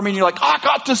out of the prayer meeting, you're like, I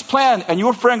got this plan. And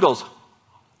your friend goes,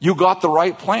 you got the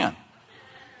right plan.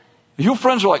 Your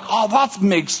friends are like, oh, that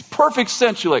makes perfect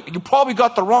sense. You're like, you probably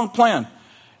got the wrong plan.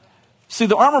 See,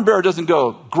 the armor bearer doesn't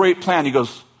go, great plan. He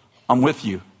goes, I'm with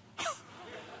you.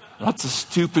 That's a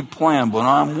stupid plan, but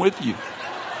I'm with you.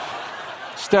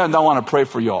 Stand, I want to pray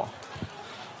for y'all.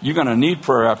 You're going to need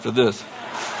prayer after this.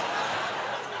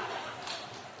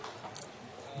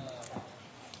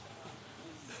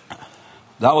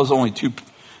 That was only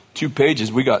two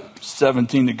pages. We got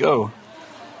 17 to go.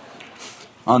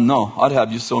 I know. I'd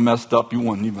have you so messed up you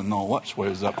wouldn't even know which way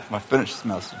is up if I finish this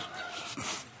message.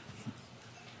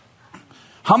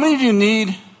 How many of you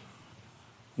need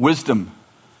wisdom?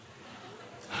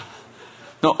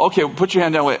 No, okay, put your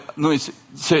hand down. Wait, let me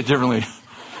say it differently.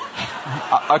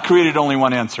 I created only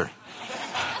one answer.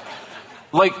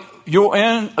 Like, you're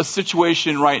in a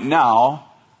situation right now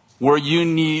where you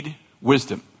need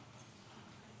wisdom.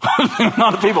 A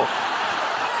lot of people.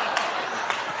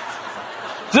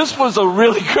 This was a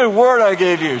really good word I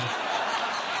gave you.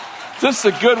 This is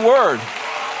a good word.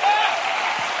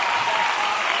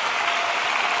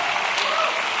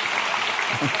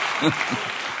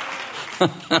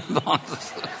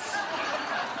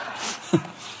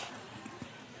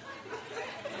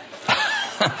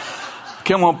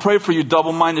 Okay, I'm going to pray for you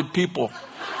double-minded people.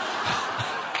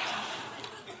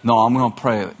 No, I'm going to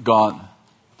pray, God,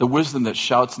 the wisdom that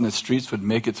shouts in the streets would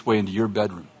make its way into your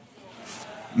bedroom.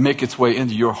 Make its way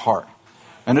into your heart.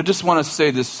 And I just want to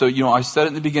say this, so I said it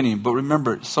in the beginning, but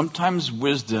remember, sometimes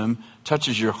wisdom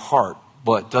touches your heart,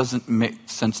 but doesn't make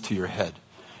sense to your head.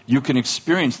 You can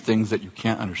experience things that you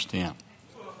can't understand.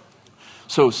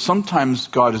 So sometimes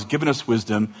God has given us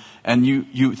wisdom, and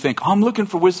you think, I'm looking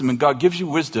for wisdom, and God gives you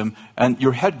wisdom, and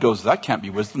your head goes, that can't be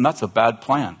wisdom, that's a bad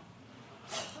plan.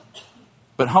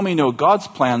 But how many know God's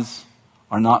plans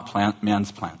are not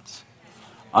man's plans?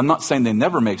 I'm not saying they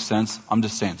never make sense, I'm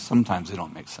just saying sometimes they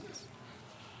don't make sense.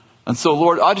 And so,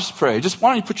 Lord, I just pray, why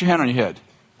don't you put your hand on your head?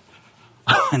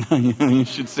 I know you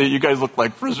should say, you guys look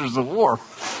like prisoners of war.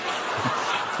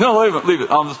 No, leave it.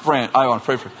 I'm just praying. I want to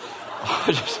pray for you.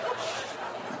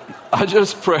 I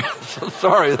just pray.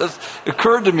 Sorry, this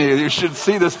occurred to me. You should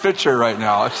see this picture right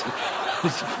now.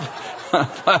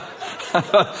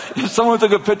 If someone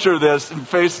took a picture of this and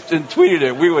tweeted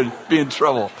it, we would be in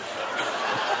trouble.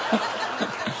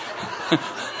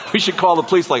 We should call the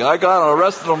police I got and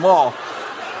arrested them all.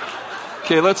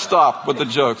 Okay, let's stop with the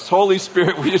jokes. Holy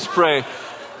Spirit, we just pray,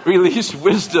 release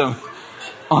wisdom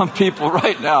on people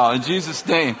right now in Jesus'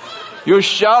 name. You're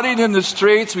shouting in the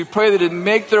streets. We pray that it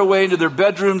make their way into their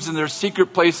bedrooms and their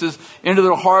secret places, into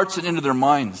their hearts and into their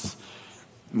minds.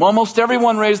 Almost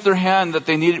everyone raised their hand that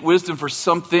they needed wisdom for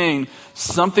something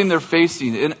they're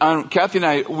facing. And Kathy and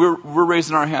I, we're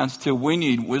raising our hands too. We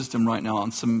need wisdom right now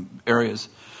in some areas.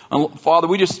 And Father,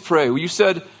 we just pray. You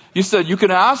said you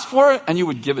can ask for it and you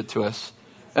would give it to us.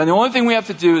 And the only thing we have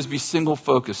to do is be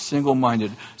single-focused,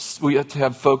 single-minded. We have to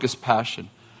have focused passion.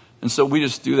 And so we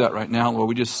just do that right now,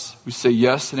 Lord. We say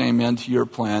yes and amen to your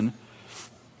plan.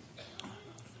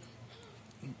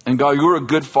 And God, you're a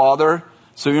good Father,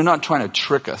 so you're not trying to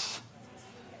trick us.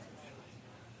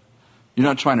 You're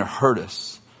not trying to hurt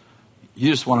us. You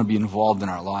just want to be involved in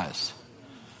our lives.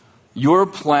 Your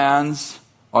plans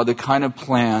are the kind of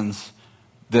plans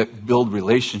that build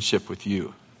relationship with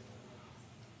you.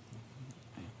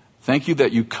 Thank you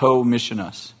that you co-mission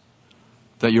us,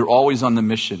 that you're always on the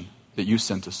mission that you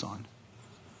sent us on.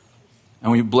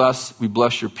 And we bless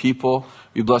your people.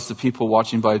 We bless the people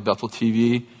watching by Bethel TV.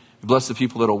 We bless the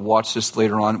people that will watch this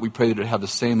later on. We pray that it have the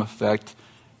same effect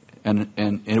and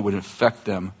it would affect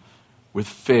them with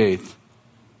faith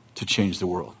to change the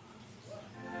world.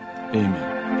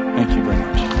 Amen. Thank you very much.